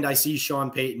one hand, I see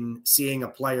Sean Payton seeing a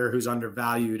player who's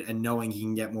undervalued and knowing he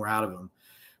can get more out of him.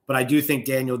 But I do think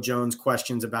Daniel Jones'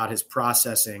 questions about his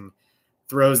processing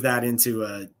throws that into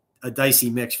a dicey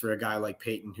mix for a guy like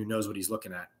Payton who knows what he's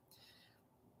looking at.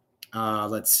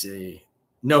 Let's see.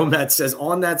 Nomad says,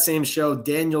 on that same show,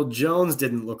 Daniel Jones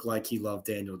didn't look like he loved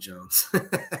Daniel Jones.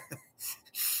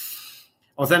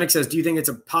 Authentic says, do you think it's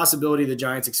a possibility the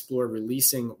Giants explore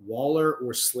releasing Waller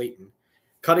or Slayton?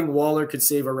 Cutting Waller could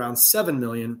save around $7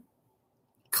 million.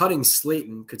 Cutting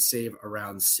Slayton could save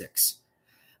around $6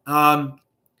 million.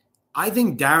 I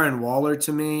think Darren Waller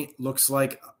to me looks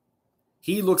like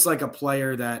a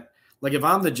player that, like if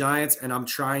I'm the Giants and I'm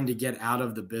trying to get out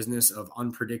of the business of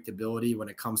unpredictability when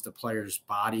it comes to players'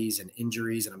 bodies and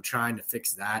injuries, and I'm trying to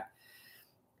fix that,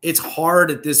 it's hard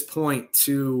at this point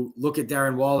to look at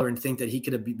Darren Waller and think that he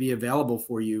could be available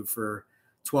for you for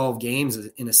 12 games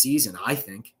in a season, I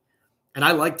think. And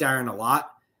I like Darren a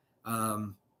lot.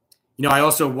 I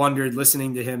also wondered,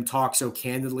 listening to him talk so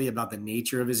candidly about the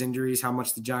nature of his injuries, how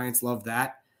much the Giants love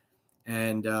that.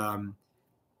 And,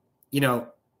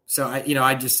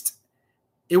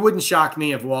 it wouldn't shock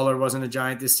me if Waller wasn't a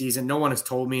Giant this season. No one has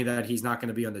told me that he's not going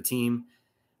to be on the team.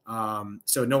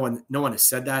 So no one has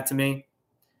said that to me.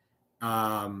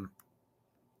 But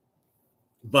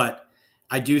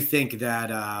I do think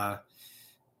that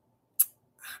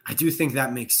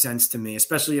makes sense to me,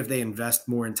 especially if they invest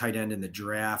more in tight end in the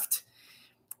draft.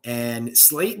 And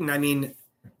Slayton,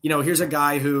 here's a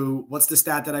guy who, what's the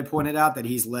stat that I pointed out, that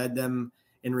he's led them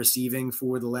in receiving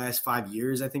for the last 5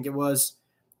 years, I think it was.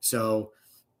 So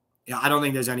I don't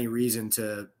think there's any reason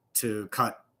to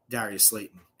cut Darius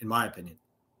Slayton, in my opinion.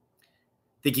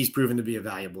 I think he's proven to be a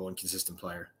valuable and consistent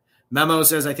player. Memo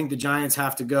says, I think the Giants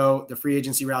have to go the free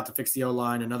agency route to fix the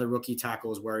O-line. Another rookie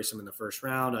tackle is worrisome in the first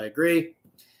round. I agree.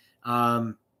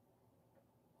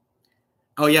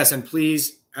 Yes, and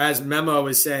please, as Memo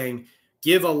is saying,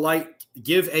 give a like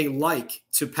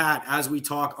to Pat as we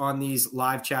talk on these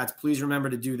live chats. Please remember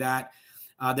to do that.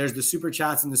 There's the super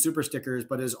chats and the super stickers,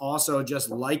 but is also just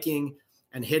liking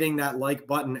and hitting that like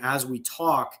button as we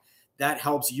talk. That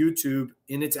helps YouTube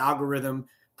in its algorithm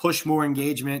push more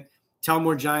engagement tell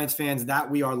more Giants fans that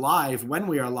we are live when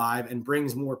we are live, and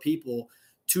brings more people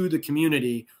to the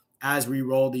community as we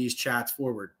roll these chats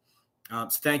forward. So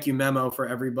thank you, Memo, for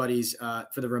everybody's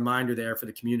for the reminder there for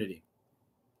the community.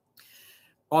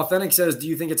 Authentic says, do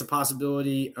you think it's a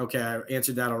possibility? Okay, I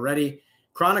answered that already.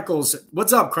 Chronicles,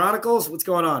 what's up, Chronicles? What's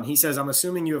going on? He says, I'm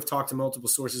assuming you have talked to multiple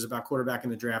sources about quarterback in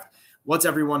the draft. What's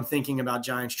everyone thinking about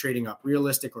Giants trading up?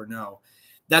 Realistic or no?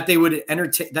 That they would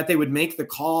that they would make the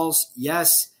calls,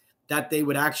 yes. That they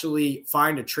would actually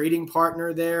find a trading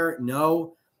partner there,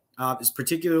 no. Is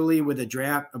particularly with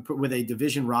a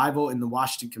division rival in the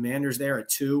Washington Commanders there at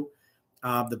 2.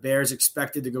 The Bears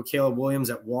expected to go Caleb Williams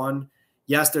at 1.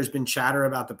 Yes, there's been chatter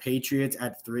about the Patriots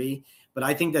at 3, but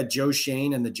I think that Joe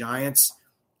Schoen and the Giants,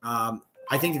 I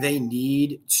think the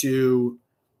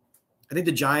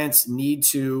Giants need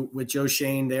to, with Joe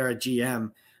Schoen there at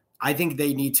GM, I think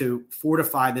they need to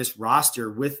fortify this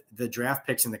roster with the draft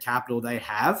picks and the capital they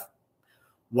have,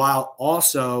 while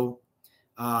also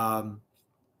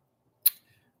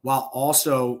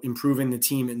improving the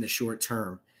team in the short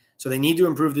term. So they need to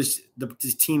improve this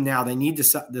team now. They need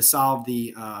to solve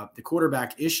the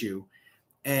quarterback issue.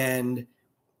 And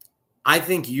I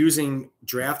think using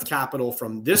draft capital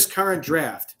from this current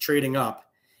draft, trading up,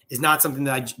 is not something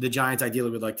that the Giants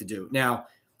ideally would like to do. Now,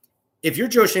 if you're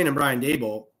Joe Schoen and Brian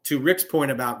Daboll, to Rick's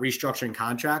point about restructuring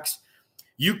contracts,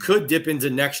 you could dip into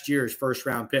next year's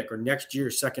first-round pick or next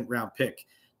year's second-round pick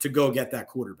to go get that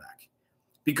quarterback.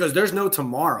 Because there's no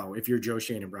tomorrow if you're Joe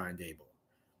Schoen and Brian Daboll.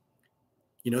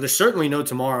 There's certainly no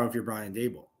tomorrow if you're Brian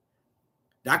Daboll.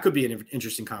 That could be an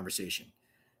interesting conversation.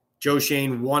 Joe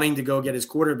Schoen wanting to go get his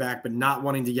quarterback, but not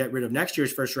wanting to get rid of next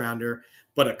year's first rounder,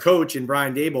 but a coach in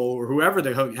Brian Daboll or whoever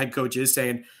the head coach is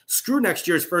saying, screw next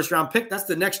year's first round pick. That's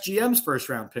the next GM's first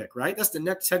round pick, right? That's the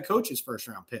next head coach's first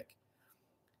round pick.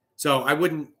 So I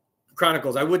wouldn't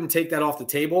take that off the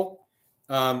table.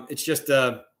 It's just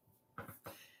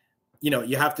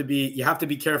you have to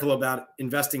be careful about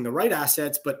investing the right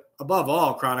assets, but above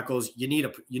all, Chronicles, you need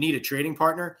a trading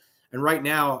partner. And right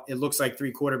now it looks like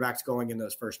 3 quarterbacks going in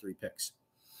those first 3 picks.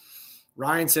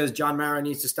 Ryan says John Mara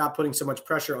needs to stop putting so much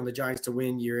pressure on the Giants to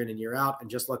win year in and year out and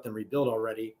just let them rebuild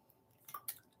already.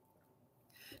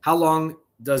 How long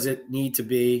does it need to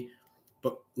be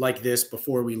like this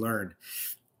before we learn?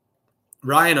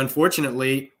 Ryan,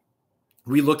 unfortunately,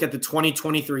 we look at the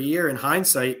 2023 year in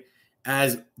hindsight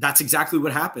as that's exactly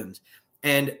what happened.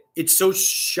 And it's so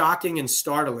shocking and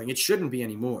startling. It shouldn't be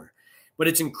anymore. But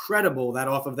it's incredible that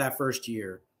off of that first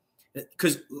year,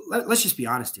 because let's just be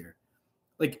honest here.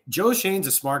 Like, Joe Schoen's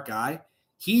a smart guy.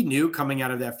 He knew coming out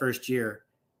of that first year,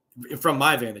 from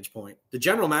my vantage point, the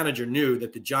general manager knew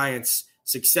that the Giants'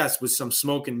 success was some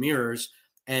smoke and mirrors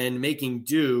and making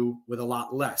do with a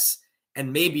lot less,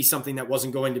 and maybe something that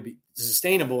wasn't going to be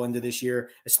sustainable into this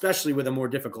year, especially with a more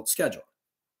difficult schedule.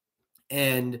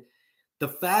 And the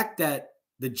fact that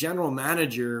the general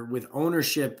manager with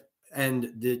ownership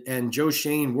and Joe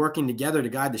Schoen working together to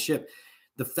guide the ship,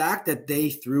 the fact that they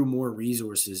threw more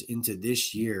resources into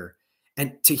this year,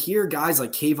 and to hear guys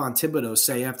like Kayvon Thibodeau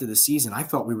say after the season, I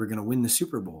thought we were going to win the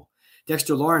Super Bowl.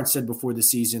 Dexter Lawrence said before the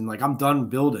season, like, I'm done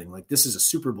building. Like, this is a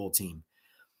Super Bowl team.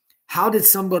 How did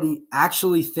somebody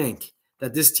actually think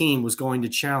that this team was going to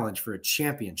challenge for a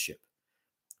championship?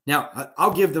 Now,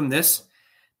 I'll give them this.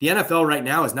 The NFL right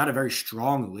now is not a very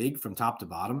strong league from top to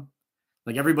bottom.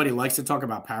 Like, everybody likes to talk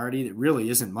about parity. There really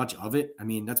isn't much of it. I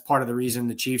mean, that's part of the reason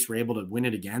the Chiefs were able to win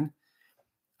it again.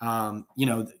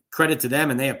 Credit to them,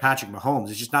 and they have Patrick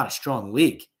Mahomes. It's just not a strong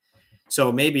league.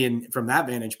 So maybe from that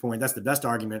vantage point, that's the best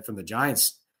argument from the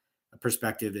Giants'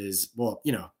 perspective is, well,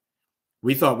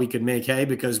 we thought we could make hay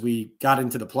because we got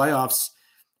into the playoffs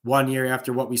 1 year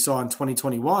after what we saw in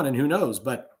 2021, and who knows?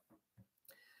 But,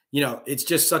 it's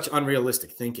just such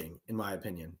unrealistic thinking, in my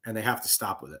opinion, and they have to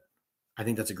stop with it. I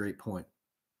think that's a great point.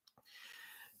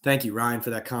 Thank you, Ryan, for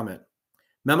that comment.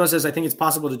 Memo says, I think it's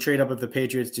possible to trade up if the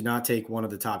Patriots do not take one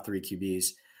of the top 3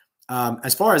 QBs.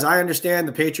 As far as I understand,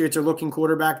 the Patriots are looking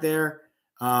quarterback there.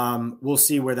 We'll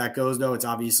see where that goes, though. It's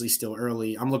obviously still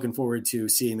early. I'm looking forward to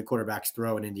seeing the quarterbacks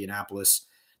throw in Indianapolis.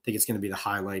 I think it's going to be the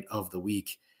highlight of the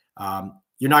week.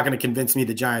 You're not going to convince me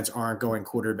the Giants aren't going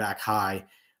quarterback high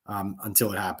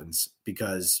until it happens,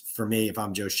 because for me, if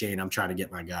I'm Joe Schoen, I'm trying to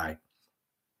get my guy.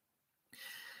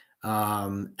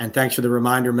 And thanks for the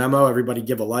reminder, Memo. Everybody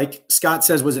give a like. Scott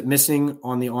says, was it missing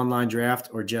on the online draft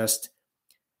or just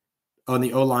on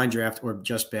the O-line draft or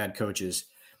just bad coaches?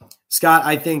 Scott,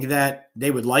 I think that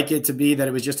they would like it to be that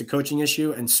it was just a coaching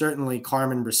issue. And certainly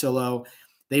Carmen Brasillo,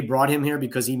 they brought him here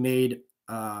because he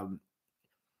kind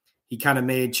of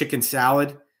made chicken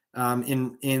salad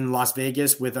in Las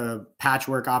Vegas with a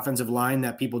patchwork offensive line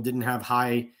that people didn't have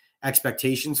high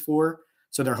expectations for.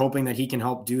 So they're hoping that he can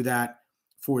help do that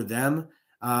for them.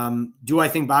 Do I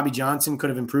think Bobby Johnson could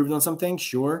have improved on something?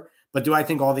 Sure. But do I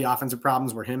think all the offensive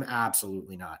problems were him?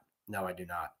 Absolutely not. No, I do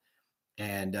not.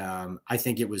 And I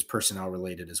think it was personnel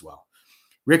related as well.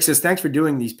 Rick says, thanks for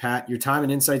doing these, Pat. Your time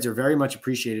and insights are very much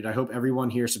appreciated. I hope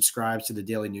everyone here subscribes to the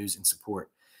Daily News and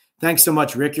support. Thanks so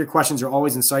much, Rick. Your questions are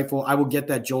always insightful. I will get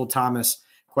that Joel Thomas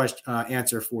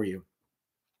answer for you.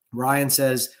 Ryan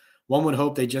says, one would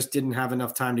hope they just didn't have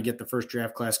enough time to get the first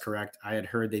draft class correct. I had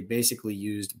heard they basically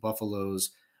used Buffalo's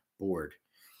board.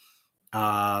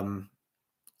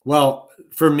 Well,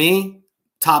 for me,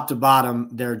 top to bottom,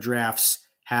 their drafts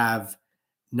have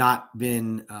not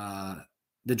been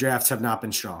the drafts have not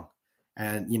been strong.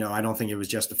 And, I don't think it was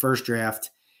just the first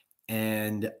draft.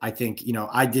 And I think,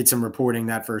 I did some reporting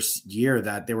that first year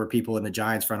that there were people in the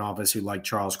Giants front office who liked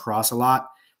Charles Cross a lot,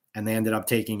 and they ended up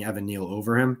taking Evan Neal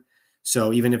over him.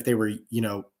 So even if they were,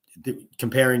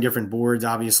 comparing different boards,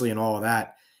 obviously, and all of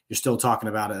that, you're still talking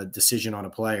about a decision on a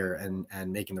player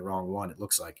and making the wrong one, it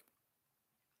looks like.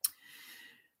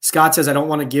 Scott says, I don't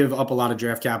want to give up a lot of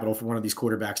draft capital for one of these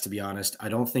quarterbacks, to be honest. I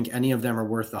don't think any of them are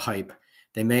worth the hype.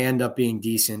 They may end up being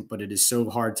decent, but it is so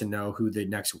hard to know who the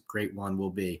next great one will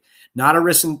be. Not a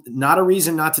reason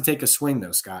not to take a swing,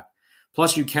 though, Scott.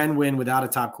 Plus, you can win without a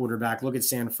top quarterback. Look at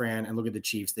San Fran and look at the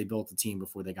Chiefs. They built the team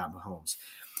before they got Mahomes.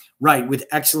 Right, with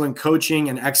excellent coaching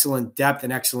and excellent depth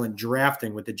and excellent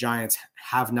drafting, what the Giants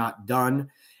have not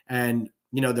done. And,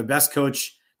 the best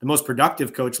coach, the most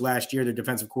productive coach last year, their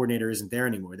defensive coordinator isn't there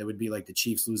anymore. That would be like the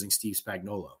Chiefs losing Steve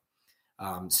Spagnuolo.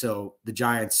 So the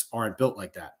Giants aren't built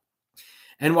like that.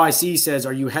 NYC says,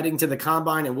 are you heading to the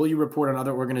Combine and will you report on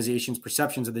other organizations'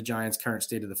 perceptions of the Giants' current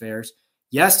state of affairs?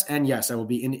 Yes, and yes. I will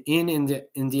be in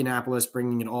Indianapolis,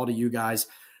 bringing it all to you guys,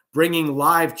 bringing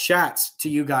live chats to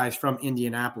you guys from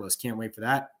Indianapolis. Can't wait for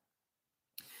that.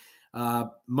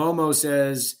 Momo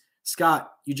says,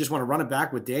 Scott, you just want to run it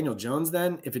back with Daniel Jones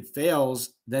then? If it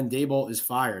fails, then Dable is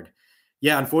fired.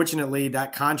 Yeah, unfortunately,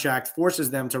 that contract forces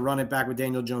them to run it back with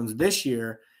Daniel Jones this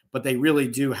year, but they really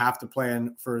do have to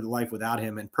plan for life without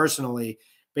him. And personally,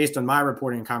 based on my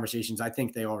reporting and conversations, I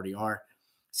think they already are.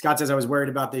 Scott says, I was worried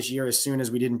about this year as soon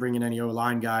as we didn't bring in any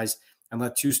O-line guys and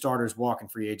let two starters walk in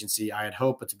free agency. I had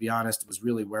hope, but to be honest, was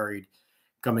really worried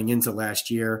coming into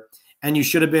last year. And you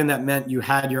should have been. That meant you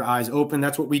had your eyes open.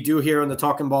 That's what we do here on the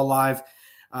Talking Ball Live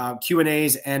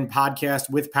Q&As and podcast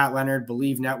with Pat Leonard,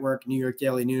 Believe Network, New York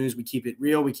Daily News. We keep it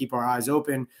real. We keep our eyes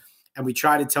open, and we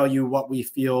try to tell you what we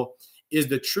feel is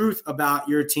the truth about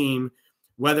your team,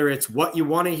 whether it's what you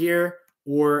want to hear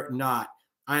or not.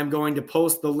 I am going to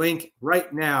post the link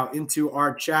right now into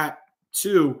our chat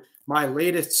to my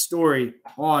latest story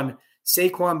on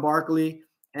Saquon Barkley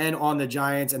and on the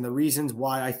Giants and the reasons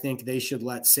why I think they should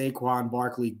let Saquon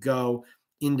Barkley go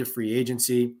into free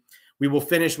agency. We will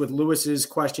finish with Lewis's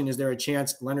question. Is there a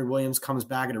chance Leonard Williams comes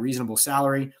back at a reasonable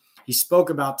salary? He spoke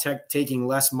about taking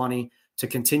less money to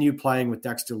continue playing with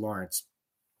Dexter Lawrence.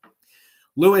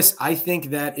 Lewis, I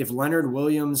think that if Leonard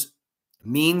Williams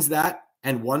means that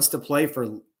and wants to play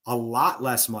for a lot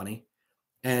less money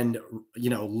and,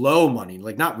 low money,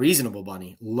 like not reasonable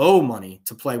money, low money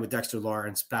to play with Dexter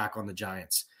Lawrence back on the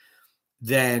Giants,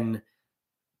 then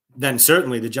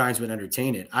certainly the Giants would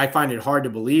entertain it. I find it hard to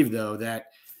believe, though, that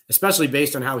especially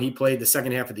based on how he played the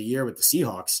second half of the year with the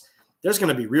Seahawks, there's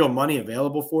going to be real money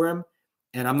available for him.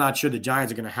 And I'm not sure the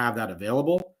Giants are going to have that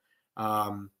available.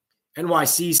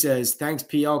 NYC says, thanks,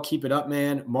 PL. Keep it up,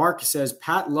 man. Mark says,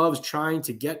 Pat loves trying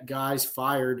to get guys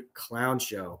fired. Clown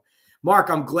show. Mark,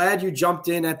 I'm glad you jumped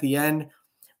in at the end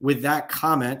with that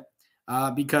comment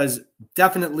because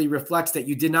definitely reflects that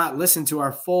you did not listen to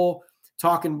our full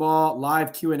Talking Ball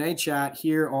live Q&A chat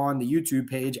here on the YouTube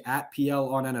page at PL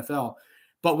on NFL.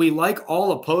 But we like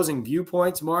all opposing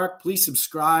viewpoints, Mark. Please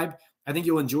subscribe. I think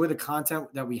you'll enjoy the content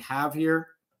that we have here.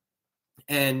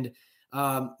 And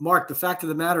Mark, the fact of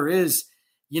the matter is,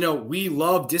 we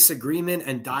love disagreement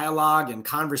and dialogue and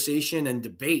conversation and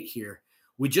debate here.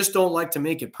 We just don't like to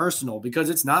make it personal because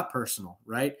it's not personal,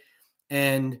 right?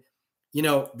 And,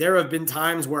 there have been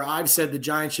times where I've said the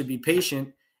Giants should be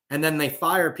patient and then they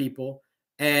fire people.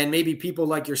 And maybe people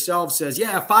like yourself says,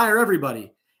 yeah, fire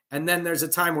everybody. And then there's a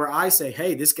time where I say,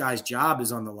 hey, this guy's job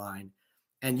is on the line.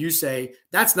 And you say,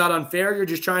 that's not unfair. You're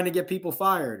just trying to get people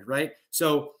fired, right?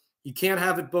 So you can't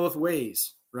have it both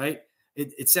ways, right?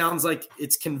 It sounds like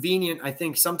it's convenient, I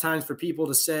think, sometimes for people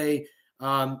to say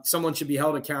someone should be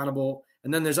held accountable.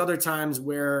 And then there's other times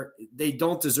where they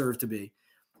don't deserve to be.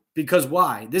 Because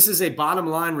why? This is a bottom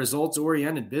line,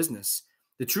 results-oriented business.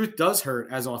 The truth does hurt,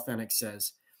 as Authentic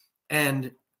says.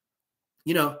 And,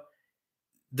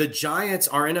 the Giants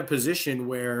are in a position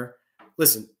where,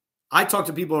 listen, I talk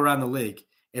to people around the league.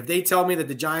 If they tell me that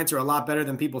the Giants are a lot better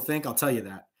than people think, I'll tell you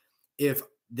that. If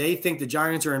they think the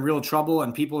Giants are in real trouble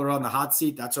and people are on the hot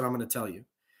seat, that's what I'm going to tell you.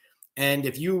 And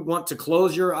if you want to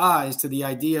close your eyes to the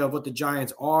idea of what the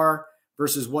Giants are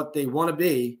versus what they want to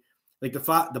be, like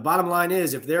the bottom line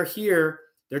is, if they're here,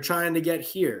 they're trying to get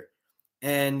here.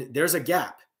 And there's a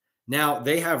gap. Now,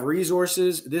 they have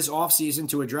resources this offseason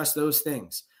to address those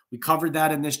things. We covered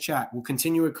that in this chat. We'll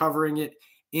continue covering it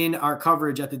in our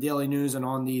coverage at the Daily News and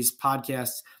on these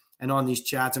podcasts and on these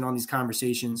chats and on these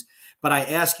conversations. But I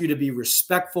ask you to be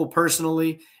respectful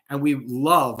personally, and we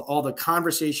love all the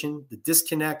conversation, the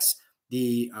disconnects,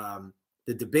 the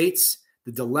debates,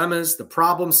 the dilemmas, the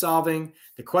problem solving,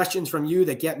 the questions from you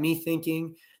that get me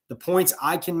thinking, the points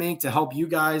I can make to help you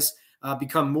guys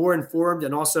become more informed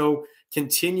and also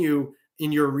continue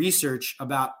in your research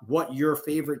about what your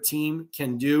favorite team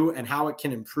can do and how it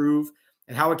can improve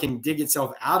and how it can dig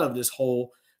itself out of this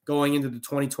hole going into the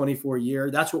 2024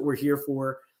 year. That's what we're here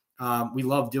for. We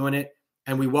love doing it,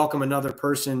 and we welcome another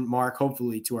person, Mark,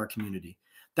 hopefully, to our community.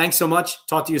 Thanks so much.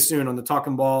 Talk to you soon on the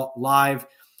Talking Ball live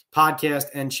podcast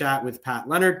and chat with Pat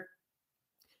Leonard.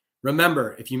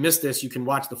 Remember, if you missed this, you can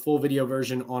watch the full video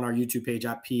version on our YouTube page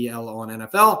at PL on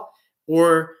NFL,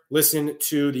 or listen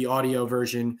to the audio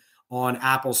version on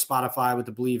Apple, Spotify, with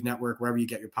the Believe Network, wherever you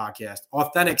get your podcast.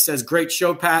 Authentic says, great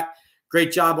show, Pat.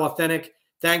 Great job, Authentic.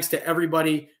 Thanks to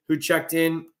everybody who checked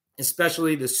in,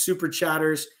 especially the super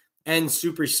chatters and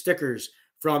super stickers,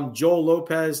 from Joel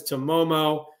Lopez to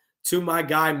Momo to my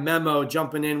guy Memo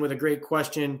jumping in with a great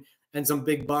question and some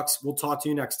big bucks. We'll talk to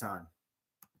you next time.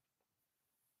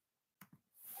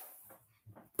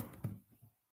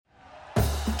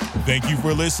 Thank you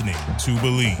for listening to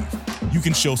Believe. You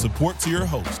can show support to your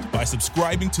host by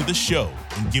subscribing to the show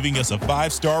and giving us a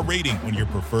 5-star rating on your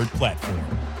preferred platform.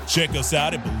 Check us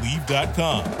out at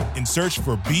Believe.com and search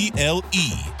for BLEAV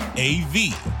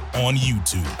on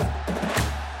YouTube.